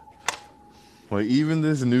mid. Like, even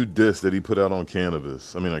this new diss that he put out on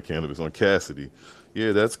on Cassidy.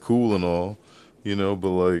 Yeah, that's cool and all, but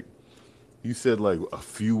like, you said like a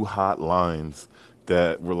few hot lines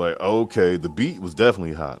that were like, okay, the beat was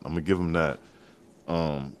definitely hot. I'm gonna give him that.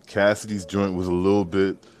 Cassidy's joint was a little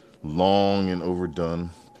bit long and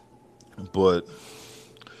overdone, but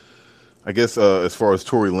I guess as far as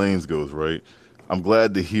Tory Lanez goes, right, I'm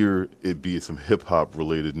glad to hear it be some hip-hop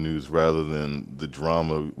related news rather than the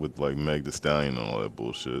drama with like Meg Thee Stallion and all that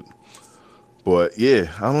bullshit. But yeah,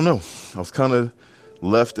 I don't know. I was kind of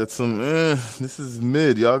left at some, this is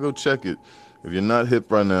mid. Y'all go check it. If you're not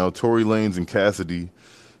hip right now, Tory Lanez and Cassidy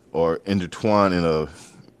are intertwined in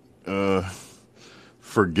a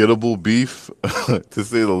forgettable beef, to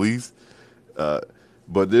say the least.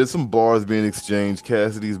 But there's some bars being exchanged.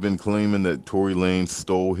 Cassidy's been claiming that Tory Lanez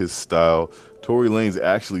stole his style. Tory Lanez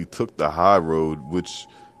actually took the high road, which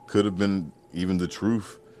could have been even the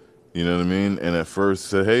truth. You know what I mean? And at first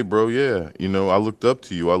said, hey, bro, yeah, I looked up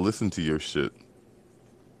to you. I listened to your shit.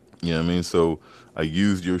 You know what I mean? So I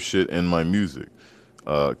used your shit in my music.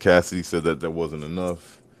 Cassidy said that wasn't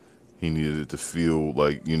enough. He needed it to feel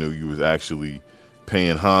like, you was actually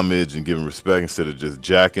paying homage and giving respect instead of just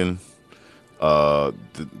jacking.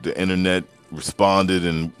 The internet responded,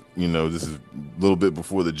 and, this is a little bit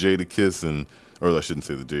before the Jadakiss and or I shouldn't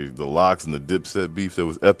say the Lox and the Dipset beef that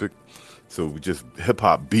was epic. So just hip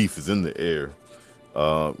hop beef is in the air.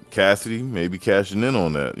 Cassidy maybe cashing in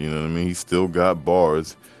on that. You know what I mean? He still got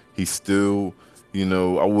bars. He still, you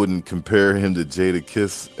know, I wouldn't compare him to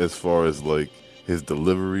Jadakiss as far as like his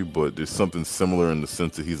delivery, but there's something similar in the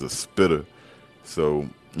sense that he's a spitter. So,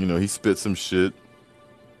 you know, he spit some shit,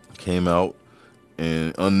 came out,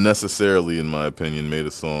 and unnecessarily, in my opinion, made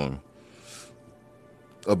a song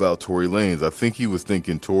about Tory Lanez. I think he was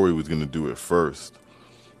thinking Tory was going to do it first.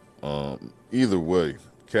 Either way,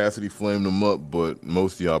 Cassidy flamed him up, but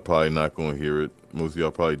most of y'all probably not going to hear it. Most of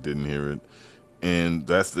y'all probably didn't hear it. And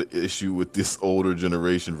that's the issue with this older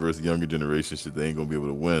generation versus younger generation shit. They ain't going to be able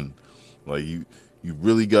to win. Like, you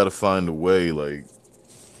really got to find a way, like,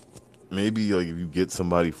 maybe like if you get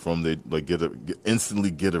somebody from the like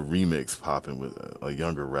instantly get a remix popping with a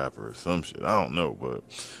younger rapper or some shit. I don't know, but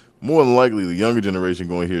more than likely the younger generation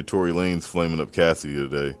going to hear Tory Lanez flaming up Cassidy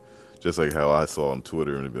today, just like how I saw on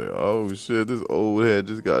Twitter, and be like, "Oh shit, this old head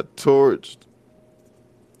just got torched."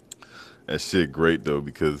 That shit great though,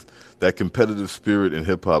 because that competitive spirit in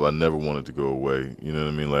hip hop I never wanted to go away. You know what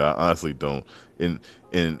I mean? Like I honestly don't. And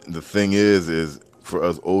the thing is for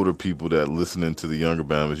us older people that listening to the younger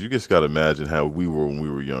Bammers, you just got to imagine how we were when we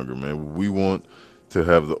were younger, man. We want to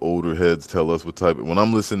have the older heads tell us what type of... When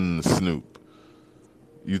I'm listening to Snoop,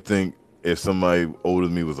 you think if somebody older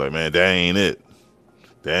than me was like, man, that ain't it.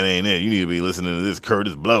 That ain't it. You need to be listening to this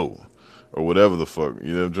Curtis Blow or whatever the fuck.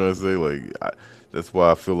 You know what I'm trying to say? Like, that's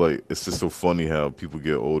why I feel like it's just so funny how people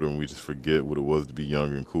get older and we just forget what it was to be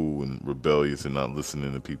young and cool and rebellious and not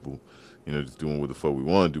listening to people. You know, just doing what the fuck we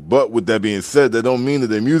want to do. But with that being said, that don't mean that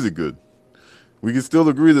their music good. We can still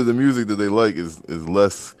agree that the music that they like is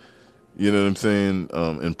less, you know what I'm saying,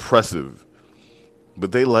 impressive.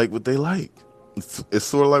 But they like what they like. It's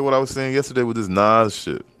sort of like what I was saying yesterday with this Nas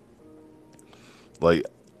shit. Like,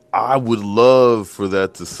 I would love for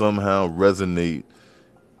that to somehow resonate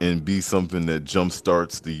and be something that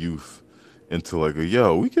jumpstarts the youth into like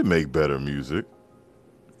yo, we can make better music.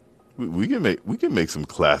 We can make some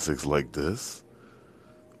classics like this,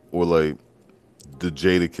 or like the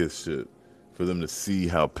Jadakiss shit, for them to see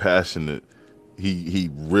how passionate he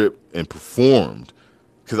ripped and performed.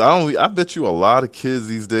 Because I bet you a lot of kids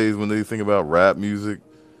these days when they think about rap music,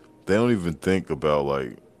 they don't even think about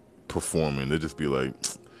like performing. They just be like,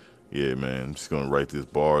 yeah, man, I'm just gonna write these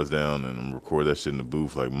bars down and record that shit in the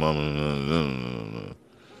booth like mama.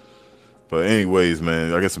 But anyways,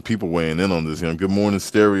 man, I got some people weighing in on this. Good morning,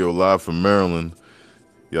 Stereo, live from Maryland.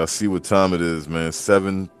 Y'all see what time it is, man.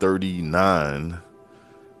 7:39,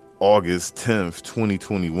 August 10th,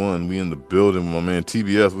 2021. We in the building with my man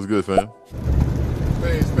TBS. What's good, fam?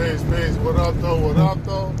 Space. What up,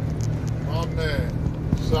 though? My man,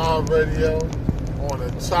 Sean Radio on a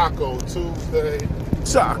Taco Tuesday.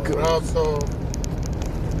 Taco. What up, though?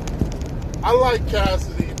 I like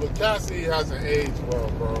Cassidy, but Cassidy hasn't aged well,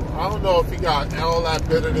 bro. I don't know if he got all that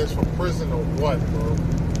bitterness from prison or what, bro.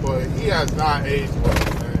 But he has not aged well,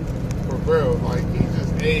 man. For real. Like, he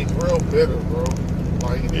just aged real bitter, bro.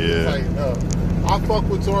 Like, he needs to tighten up. I fuck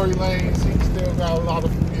with Tory Lanez. He still got a lot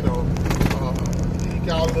of, you know, he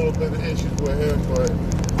got a little bit of issues with him, but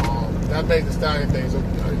that Megan Thee Stallion things,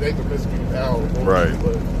 they could miss me now. Right.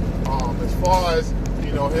 But as far as,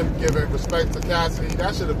 you know, him giving respect to Cassidy,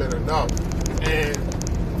 that should have been enough. And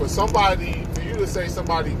for you to say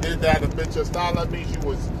somebody did that and fit your style, that means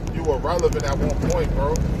you were relevant at one point,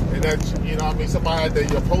 bro. And that, you know what I mean, somebody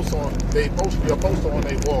had your post on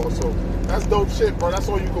their wall. So that's dope shit, bro. That's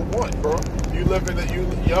all you could want, bro. You live in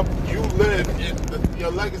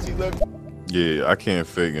your legacy live. Yeah, I can't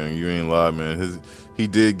fake him. You ain't lie, man. He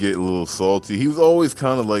did get a little salty. He was always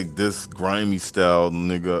kind of like this grimy style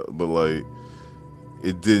nigga, but like,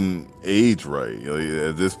 it didn't age right. Like,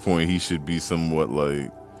 at this point, he should be somewhat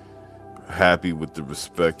like happy with the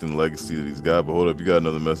respect and legacy that he's got. But hold up, you got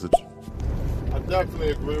another message? I definitely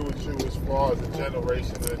agree with you as far as the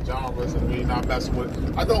generation and genres and me not messing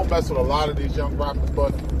with. I don't mess with a lot of these young rappers,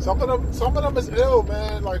 but some of them is ill,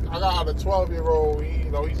 man. Like, I got a 12-year-old.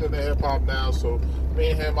 He's in the hip hop now, so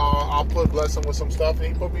me and him, I'll bless him with some stuff, and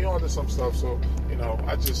he put me on to some stuff. So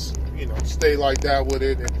I just stay like that with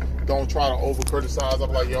it and don't try to over criticize.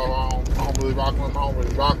 I'm like, yo, I don't really rock with him. I don't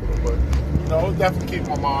really rock with him, but definitely keep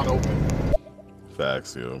my mind open.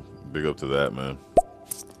 Facts, yo. Big up to that, man.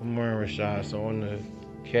 Good morning, Rashad. So on the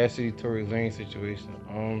Cassidy Tory Lanez situation,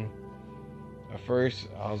 at first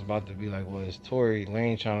I was about to be like, well, it's Tory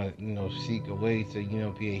Lanez trying to seek a way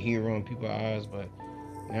to be a hero in people's eyes, but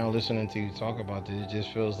now listening to you talk about this, it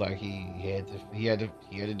just feels like he had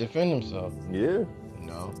to defend himself. Yeah.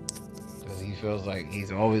 Because he feels like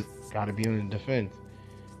he's always gotta be on the defense.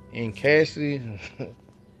 And Cassidy,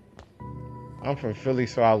 I'm from Philly,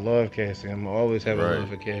 so I love Cassidy. I'm always have a Right. love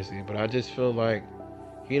for Cassidy, but I just feel like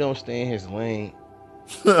he don't stay in his lane.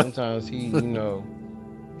 Sometimes he,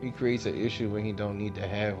 he creates an issue when he don't need to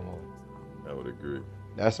have one. I would agree.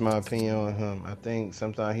 That's my opinion on him. I think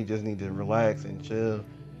sometimes he just need to relax and chill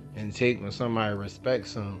and take when somebody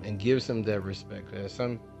respects him and gives him that respect.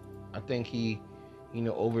 I think he,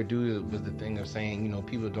 overdo it with the thing of saying,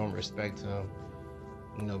 people don't respect him.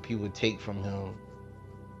 People take from him,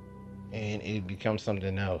 and it becomes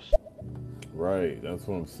something else. Right, that's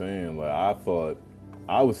what I'm saying. Like, I thought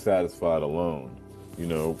I was satisfied alone.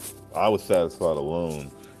 I was satisfied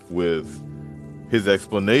alone with his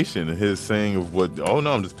explanation and his saying of what, oh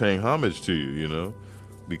no, I'm just paying homage to you,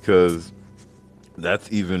 because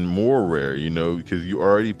that's even more rare, because you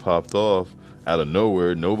already popped off out of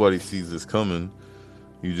nowhere. Nobody sees this coming.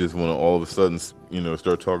 You just want to all of a sudden,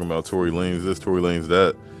 start talking about Tory Lanez this, Tory Lanez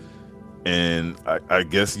that. And I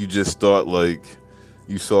guess you just thought like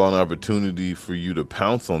you saw an opportunity for you to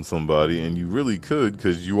pounce on somebody, and you really could,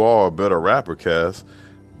 because you are a better rapper, Cass,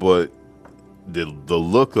 but the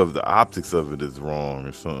look of the optics of it is wrong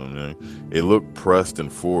or something, man. It looked pressed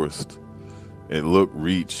and forced. It looked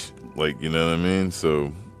reach, like, you know what I mean?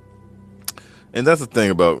 So, and that's the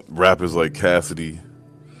thing about rappers like Cassidy,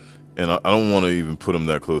 and I don't want to even put him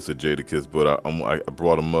that close to Jadakiss, but I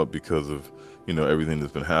brought him up because of, everything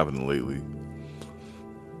that's been happening lately.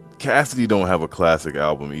 Cassidy don't have a classic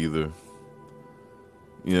album either.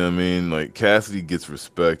 You know what I mean? Like, Cassidy gets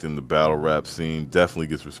respect in the battle rap scene, definitely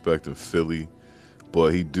gets respect in Philly,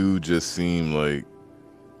 but he do just seem like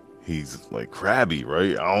he's like crabby,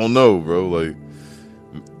 right? I don't know, bro. Like,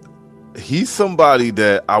 he's somebody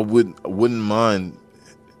that I wouldn't mind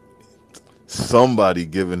somebody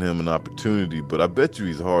giving him an opportunity, but I bet you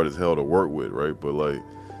he's hard as hell to work with, right? But like,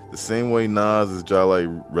 the same way Nas is like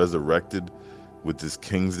resurrected with this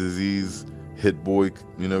King's Disease Hit Boy,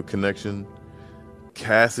 connection.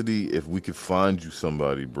 Cassidy, if we could find you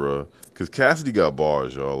somebody, bruh, because Cassidy got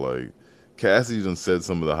bars, y'all. Like, Cassidy done said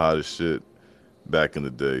some of the hottest shit back in the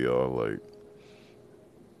day, y'all. Like,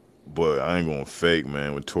 but I ain't gonna fake,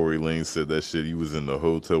 man. When Tory Lanez said that shit, he was in the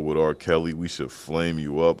hotel with R. Kelly, we should flame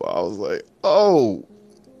you up. I was like, oh,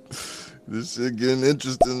 this shit getting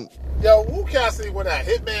interesting. Yo, Wu Cassidy with that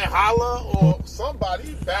Hitman Holla or somebody,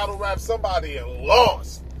 he battle rap somebody and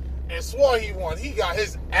lost and swore he won. He got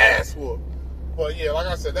his ass whooped. But yeah, like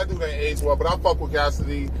I said, that dude ain't aged well. But I fuck with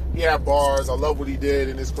Cassidy. He had bars. I love what he did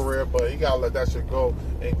in his career, but he gotta let that shit go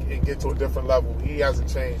and get to a different level. He hasn't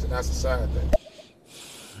changed, and that's a sad thing.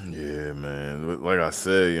 Yeah, man. Like I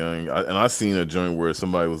said, young, and I seen a joint where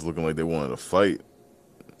somebody was looking like they wanted to fight.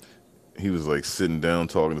 He was like sitting down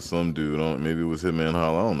talking to some dude on, maybe it was Hitman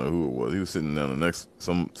Holla, I don't know who it was. He was sitting down the next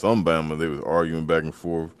some Bama. They was arguing back and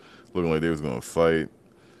forth, looking like they was gonna fight.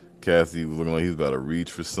 Cassidy was looking like he was about to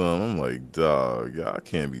reach for some. I'm like, dog, I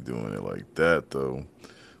can't be doing it like that though.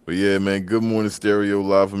 But yeah, man, good morning, Stereo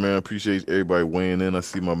Live, man. I appreciate everybody weighing in. I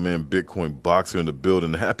see my man Bitcoin Boxer in the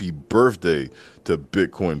building. Happy birthday to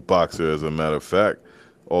Bitcoin Boxer, as a matter of fact.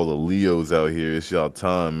 All the Leos out here, it's y'all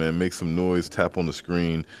time, man. Make some noise, tap on the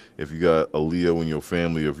screen if you got a Leo in your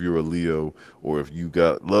family, if you're a Leo, or if you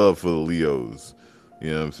got love for the Leos.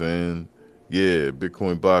 You know what I'm saying? Yeah,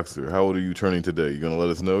 Bitcoin Boxer. How old are you turning today? You gonna let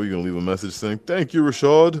us know? You gonna leave a message saying, thank you,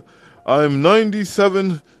 Rashad. I'm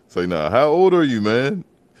 97. It's like, nah, how old are you, man?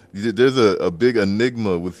 There's a big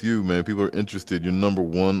enigma with you, man. People are interested. You're number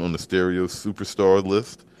one on the Stereo Superstar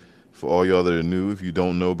list. For all y'all that are new, if you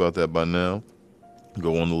don't know about that by now,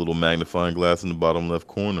 go on the little magnifying glass in the bottom left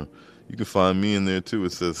corner. You can find me in there too.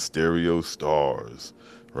 It says Stereo Stars,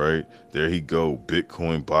 right? There he go.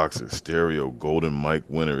 Bitcoin Boxer, Stereo Golden Mic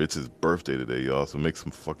winner. It's his birthday today, y'all. So make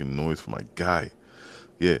some fucking noise for my guy.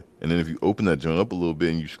 Yeah, and then if you open that joint up a little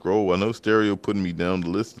bit and you scroll, I know Stereo putting me down the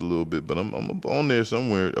list a little bit, but I'm on there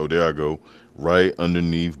somewhere. Oh, there I go. Right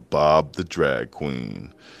underneath Bob the Drag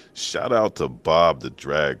Queen. Shout out to Bob the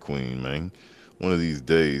Drag Queen, man. One of these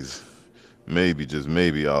days, maybe, just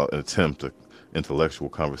maybe, I'll attempt an intellectual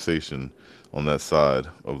conversation on that side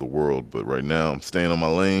of the world. But right now, I'm staying on my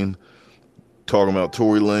lane, talking about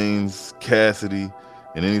Tory Lanez, Cassidy,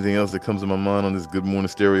 and anything else that comes to my mind on this Good Morning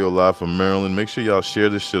Stereo Live from Maryland. Make sure y'all share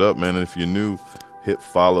this shit up, man. And if you're new, hit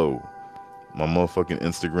follow. My motherfucking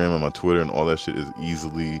Instagram and my Twitter and all that shit is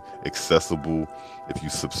easily accessible. If you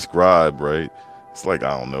subscribe, right, it's like,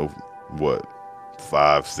 I don't know, what,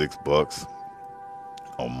 $5-6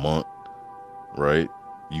 a month, right?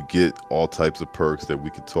 You get all types of perks that we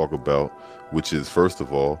could talk about, which is, first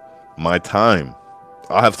of all, my time.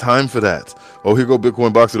 I have time for that. Oh, here go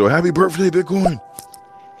Bitcoin Boxer though. Happy birthday, Bitcoin.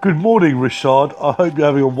 Good morning, Rashad. I hope you're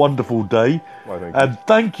having a wonderful day. Why, thank you. And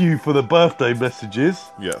thank you for the birthday messages.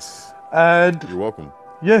 Yes. And You're welcome.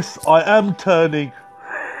 yes, I am turning.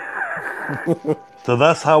 So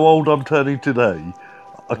that's how old I'm turning today.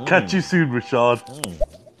 I'll catch you soon, Rashad.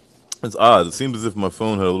 It's odd. It seems as if my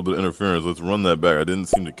phone had a little bit of interference. Let's run that back. I didn't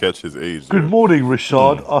seem to catch his age there. Good morning,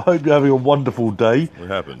 Rashad. I hope you're having a wonderful day. What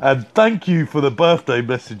happened? And thank you for the birthday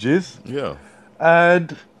messages. Yeah.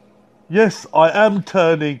 And yes, I am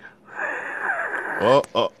turning. Oh.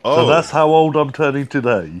 So that's how old I'm turning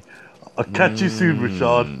today. I'll catch you soon,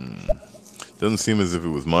 Rashad. Doesn't seem as if it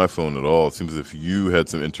was my phone at all. It seems as if you had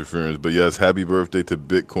some interference. But yes, happy birthday to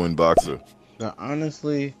Bitcoin Boxer. Now,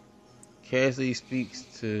 honestly, Cassidy speaks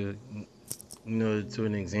to, to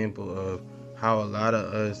an example of how a lot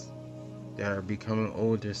of us that are becoming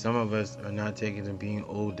older, some of us are not taking to being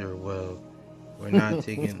older well. We're not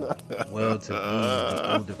taking well to being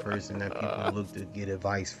the older person that people look to get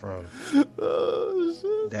advice from.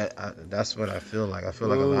 That's what I feel like. I feel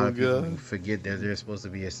like a lot of people forget that there's supposed to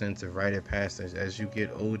be a sense of rite of passage. As you get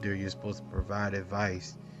older, you're supposed to provide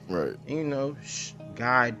advice. Right.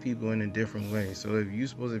 Guide people in a different way. So if you're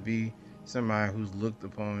supposed to be somebody who's looked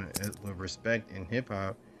upon with respect in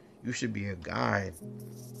hip-hop, you should be a guide,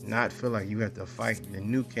 not feel like you have to fight the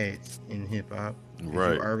new cats in hip-hop.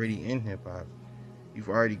 Right. You're already in hip-hop. You've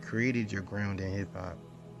already created your ground in hip-hop.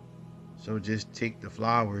 So just take the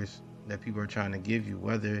flowers that people are trying to give you,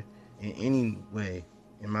 whether in any way,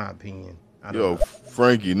 in my opinion. Yo,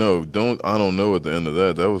 Frankie, no, I don't know at the end of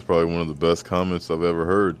that. That was probably one of the best comments I've ever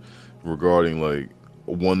heard regarding like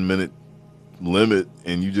a 1 minute limit,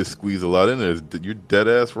 and you just squeeze a lot in there. You're dead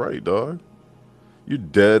ass right, dog. You're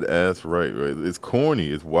dead ass right. It's corny.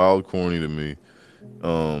 It's wild corny to me.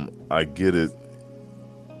 I get it.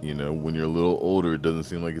 When you're a little older, it doesn't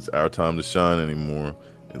seem like it's our time to shine anymore.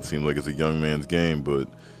 It seems like it's a young man's game, but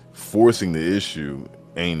forcing the issue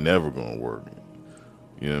ain't never gonna work.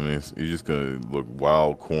 You know what I mean? You're just gonna look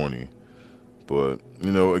wild corny. But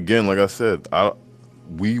again, like I said,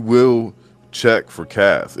 we will check for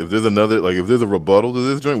Cass. If there's if there's a rebuttal to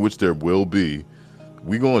this joint, which there will be,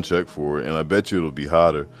 we gonna check for it, and I bet you it'll be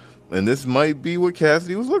hotter. And this might be what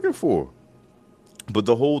Cassidy was looking for. But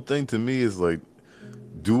the whole thing to me is like,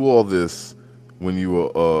 do all this when you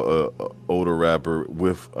were a older rapper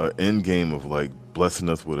with an end game of like blessing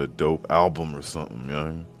us with a dope album or something, you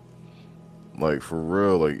know? Like for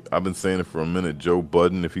real, like I've been saying it for a minute. Joe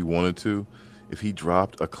Budden, if he wanted to, if he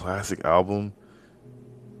dropped a classic album,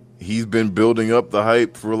 he's been building up the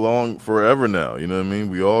hype forever now. You know what I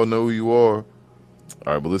mean? We all know who you are.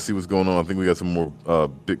 All right, but let's see what's going on. I think we got some more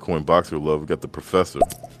Bitcoin Boxer love. We got the Professor.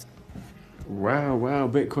 Wow,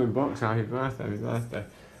 Bitcoin Boxer, happy birthday.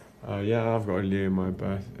 Yeah, I've got a Leo in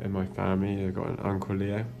my family. I've got an uncle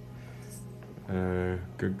Leo.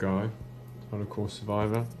 Good guy. Holocaust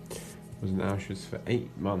survivor. Was in Auschwitz for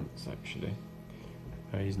 8 months, actually.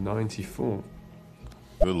 He's 94.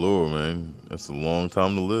 Good Lord, man. That's a long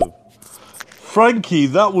time to live. Frankie,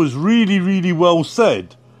 that was really, really well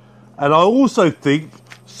said. And I also think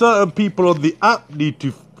certain people on the app need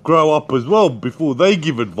to grow up as well before they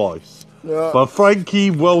give advice. Yeah. But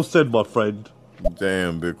Frankie, well said, my friend.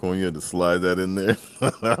 Damn, Bitcoin, you had to slide that in there.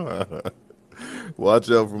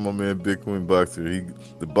 Watch out for my man Bitcoin Boxer.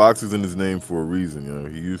 The boxer's in his name for a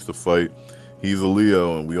reason. He used to fight. He's a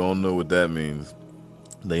Leo, and we all know what that means.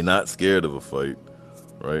 They not scared of a fight,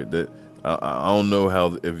 right? That I don't know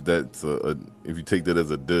how if that's if you take that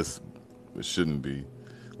as a diss, it shouldn't be.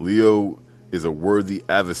 Leo is a worthy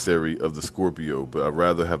adversary of the Scorpio, but I'd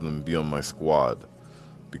rather have them be on my squad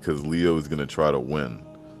because Leo is gonna try to win.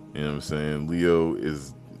 You know what I'm saying? Leo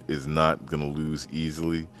is not gonna lose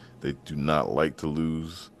easily. They do not like to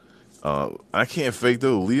lose. I can't fake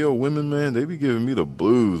though. Leo women, man, they be giving me the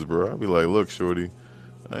blues, bro. I be like, look, shorty,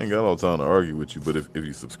 I ain't got all time to argue with you, but if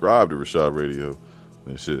you subscribe to Rashad Radio,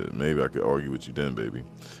 then shit, maybe I could argue with you then, baby.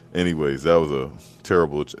 Anyways, that was a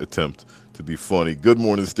terrible attempt to be funny. Good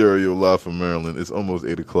morning, Stereo, live from Maryland. It's almost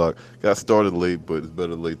 8 o'clock. Got started late, but it's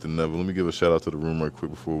better late than never. Let me give a shout out to the room right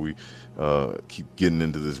quick before we keep getting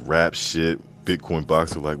into this rap shit. Bitcoin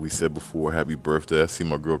Boxer, like we said before, happy birthday. I see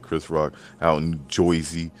my girl Chris Rock out in New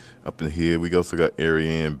Jersey up in here. We also got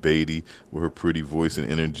Ariane Beatty with her pretty voice and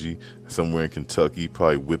energy somewhere in Kentucky,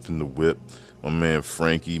 probably whipping the whip. My man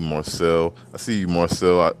Frankie, Marcel. I see you,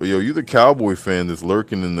 Marcel. Yo, you the Cowboy fan that's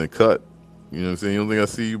lurking in the cut. You know what I'm saying? You don't think I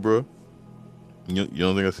see you, bro? You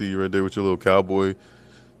don't think I see you right there with your little cowboy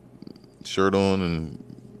shirt on and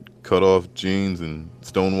cut off jeans and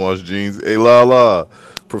stonewashed jeans? Hey, la.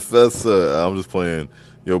 Professor, I'm just playing.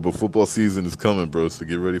 Yo, but football season is coming, bro, so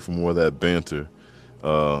get ready for more of that banter.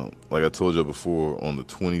 Like I told you before, on the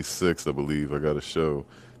 26th, I believe, I got a show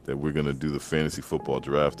that we're going to do the fantasy football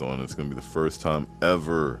draft on. It's going to be the first time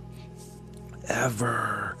ever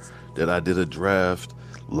that I did a draft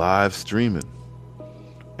live streaming.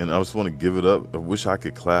 And I just want to give it up. I wish I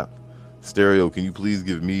could clap. Stereo, can you please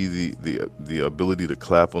give me the ability to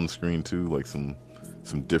clap on the screen too, like some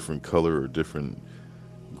different color or different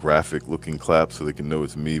graphic looking claps so they can know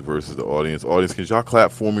it's me versus the audience. Audience, can y'all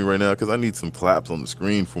clap for me right now? Because I need some claps on the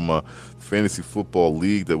screen for my fantasy football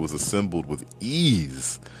league that was assembled with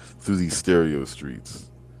ease through these stereo streets.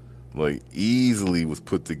 Like, easily was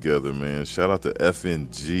put together, man. Shout out to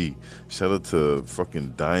FNG. Shout out to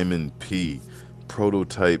fucking Diamond P,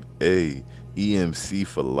 Prototype A, EMC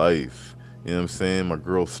for life. You know what I'm saying? My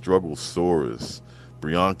girl Struggle Saurus,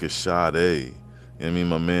 Brianka Sade. You know what I mean?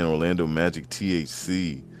 My man Orlando Magic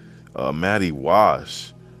THC, Maddie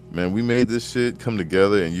Wash. Man, we made this shit come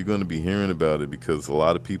together, and you're going to be hearing about it because a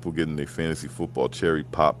lot of people getting their fantasy football cherry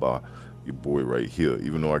pop by your boy right here.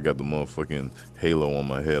 Even though I got the motherfucking halo on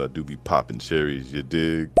my head, I do be popping cherries, you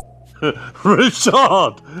dig?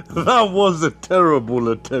 Richard, that was a terrible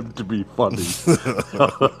attempt to be funny.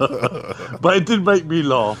 But it did make me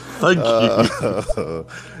laugh. Thank you.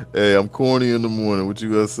 Hey, I'm corny in the morning. What you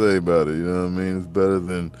gotta say about it? You know what I mean? It's better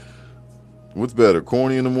than... What's better,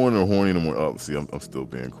 corny in the morning or horny in the morning? Oh, see, I'm still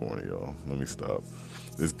being corny, y'all. Let me stop.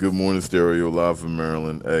 It's Good Morning Stereo live from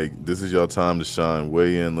Maryland. Hey, this is y'all time to shine.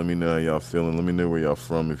 Weigh in. Let me know how y'all feeling. Let me know where y'all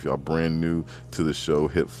from. If y'all brand new to the show,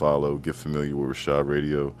 hit follow. Get familiar with Rashad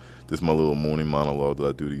Radio. This is my little morning monologue that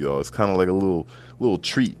I do to y'all. It's kind of like a little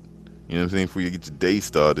treat. You know what I'm saying? Before you get your day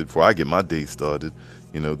started, before I get my day started,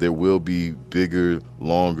 you know, there will be bigger,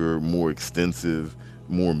 longer, more extensive,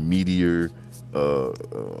 more meatier.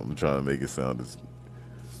 I'm trying to make it sound as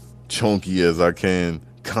chunky as I can.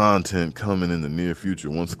 Content coming in the near future.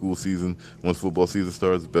 Once football season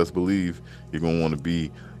starts, best believe you're going to want to be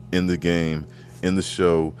in the game, in the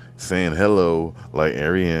show, saying hello like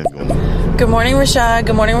Ariane. Good morning, Rashad.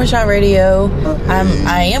 Good morning, Rashad Radio.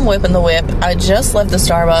 I am whipping the whip. I just left the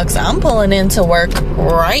Starbucks. I'm pulling into work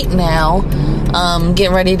right now,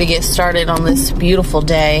 getting ready to get started on this beautiful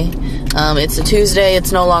day. It's a Tuesday.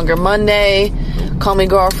 It's no longer Monday. Call me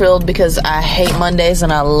Garfield because I hate Mondays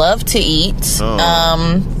and I love to eat.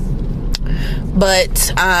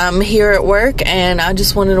 But I'm here at work and I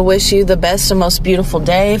just wanted to wish you the best and most beautiful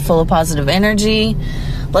day, full of positive energy.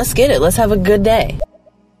 Let's get it. Let's have a good day.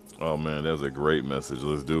 Oh, man, that was a great message.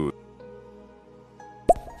 Let's do it.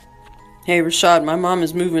 Hey, Rashad, my mom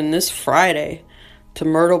is moving this Friday to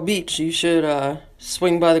Myrtle Beach. You should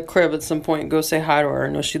swing by the crib at some point and go say hi to her. I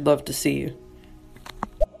know she'd love to see you.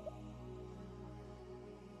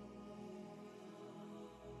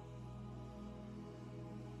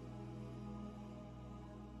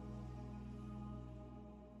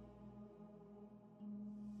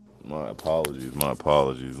 My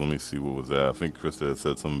apologies. Let me see what was that. I think Krista had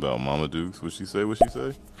said something about Mama Dukes. What'd she say?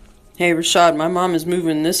 Hey, Rashad, my mom is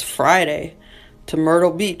moving this Friday to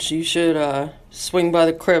Myrtle Beach. You should swing by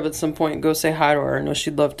the crib at some point and go say hi to her. I know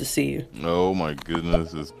she'd love to see you. Oh, my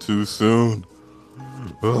goodness. It's too soon.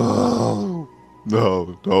 Oh,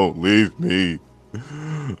 no, don't leave me.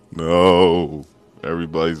 No,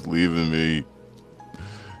 everybody's leaving me.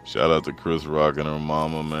 Shout out to Chris Rock and her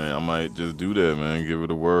mama, man. I might just do that, man. Give her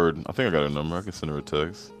the word. I think I got her number. I can send her a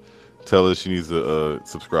text. Tell her she needs to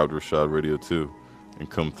subscribe to Rashad Radio too, and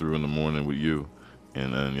come through in the morning with you,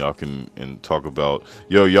 and then y'all can talk about.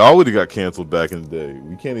 Y'all would have got canceled back in the day.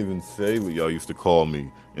 We can't even say what y'all used to call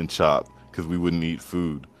me and Chop because we wouldn't eat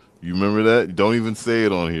food. You remember that? Don't even say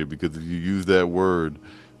it on here because if you use that word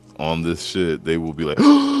on this shit, they will be like,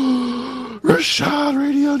 Rashad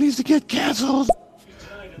Radio needs to get canceled.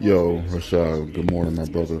 Yo, Rashad, good morning, my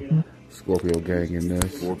brother. Scorpio gang in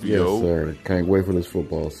this. Scorpio. Yes, sir. Can't wait for this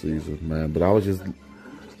football season, man. But I was just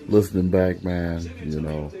listening back, man. You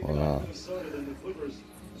know,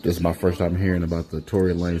 this is my first time hearing about the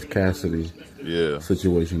Tory Lanez Cassidy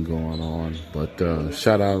situation going on. But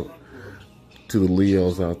shout out to the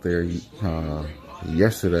Leos out there.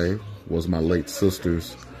 Yesterday was my late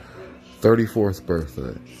sister's 34th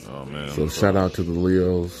birthday. Oh, man. So shout out to the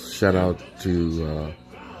Leos. Shout out to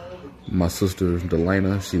my sister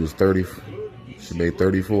Delana. She was 30. She made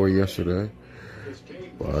 34 yesterday.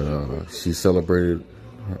 But she celebrated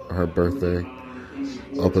her birthday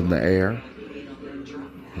up in the air.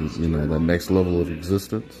 You know, the next level of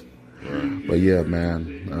existence. Right. But yeah,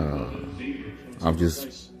 man, I'm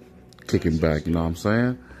just kicking back, you know what I'm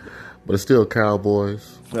saying? But it's still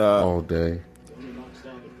Cowboys all day.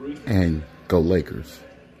 And go Lakers.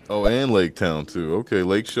 Oh, and Lake Town too. Okay,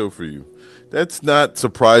 Lake Show for you. That's not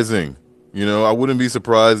surprising. You know, I wouldn't be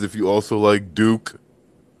surprised if you also like Duke.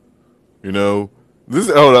 You know, hold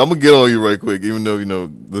on, I'm gonna get on you right quick. Even though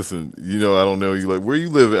listen, I don't know you like where you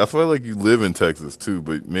live. I feel like you live in Texas too,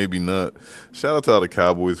 but maybe not. Shout out to all the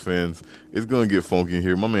Cowboys fans. It's gonna get funky in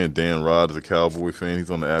here. My man Dan Rod is a Cowboy fan.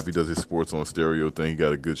 He's on the app. He does his sports on stereo thing. He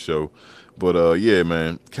got a good show. But yeah,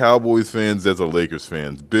 man, Cowboys fans as a Lakers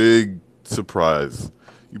fans, big surprise.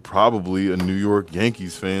 You probably a New York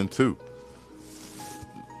Yankees fan too.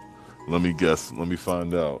 Let me guess. Let me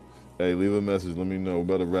find out. Hey, leave a message. Let me know.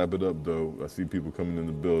 We're about to wrap it up, though. I see people coming in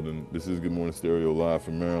the building. This is Good Morning Stereo live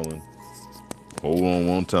from Maryland. Hold on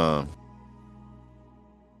one time.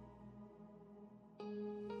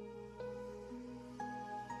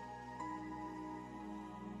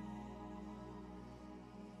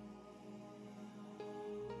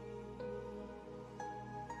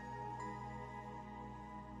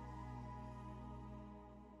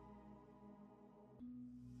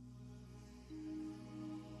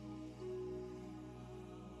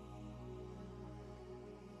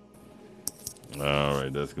 All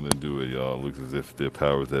right, that's going to do it, y'all. Looks as if the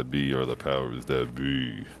powers that be are the powers that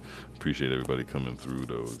be. Appreciate everybody coming through,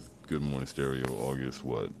 though. Good Morning Stereo, August,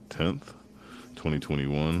 10th,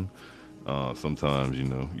 2021. Sometimes,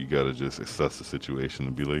 you got to just assess the situation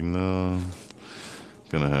and be like, no,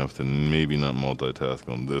 going to have to maybe not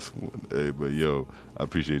multitask on this one. Hey, but, yo, I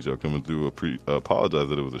appreciate y'all coming through. Apologize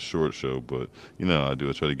that it was a short show, but, I do.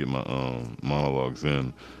 I try to get my monologues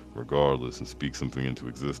in regardless and speak something into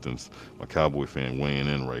existence. My Cowboy fan weighing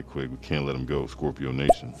in right quick. We can't let him go. Scorpio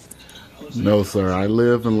Nation. No, sir. I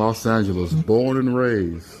live in Los Angeles, born and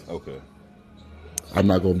raised. Okay. I'm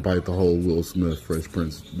not going to bite the whole Will Smith, Fresh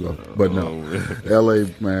Prince, but no. LA,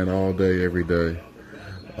 man, all day, every day.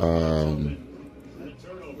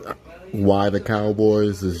 Why the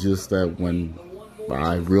Cowboys is just that when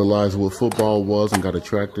I realized what football was and got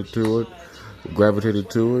attracted to it, gravitated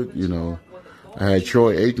to it, I had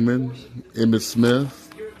Troy Aikman, Emmitt Smith,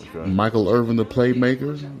 Michael Irvin, the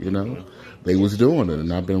playmaker, they was doing it,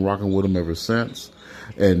 and I've been rocking with them ever since.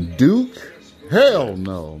 And Duke, hell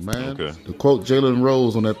no, man. Okay. To quote Jalen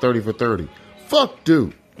Rose on that 30 for 30, fuck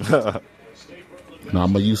Duke. Now,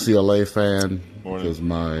 I'm a UCLA fan because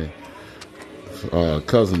my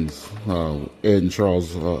cousins, Ed and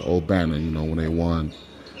Charles O'Bannon, when they won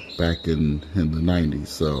back in the 90s.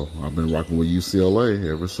 So I've been rocking with UCLA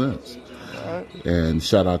ever since. And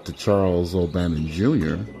shout out to Charles O'Bannon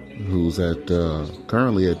Jr., who's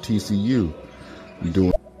currently at TCU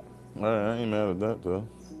doing. All right, I ain't mad at that though.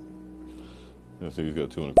 I think he's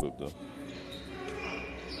got 2 in the clip though.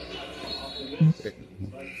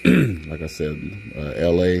 Like I said,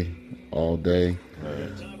 LA all day.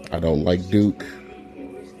 Right. I don't like Duke.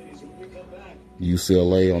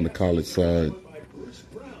 UCLA on the college side.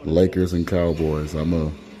 Lakers and Cowboys. I'm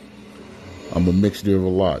a mixture of a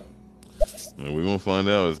lot. And we're going to find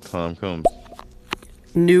out as time comes.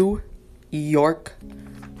 New York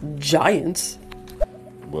Giants.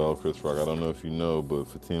 Well, Chris Rock, I don't know if you know, but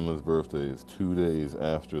Fatima's birthday is 2 days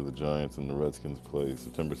after the Giants and the Redskins play,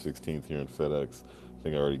 September 16th here in FedEx. I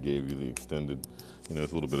think I already gave you the extended.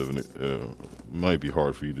 It's a little bit of might be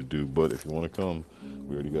hard for you to do, but if you want to come,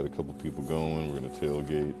 we already got a couple people going. We're going to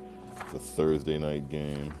tailgate. It's a Thursday night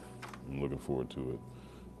game. I'm looking forward to it.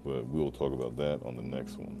 But we'll talk about that on the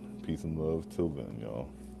next one. Peace and love. Till then, y'all.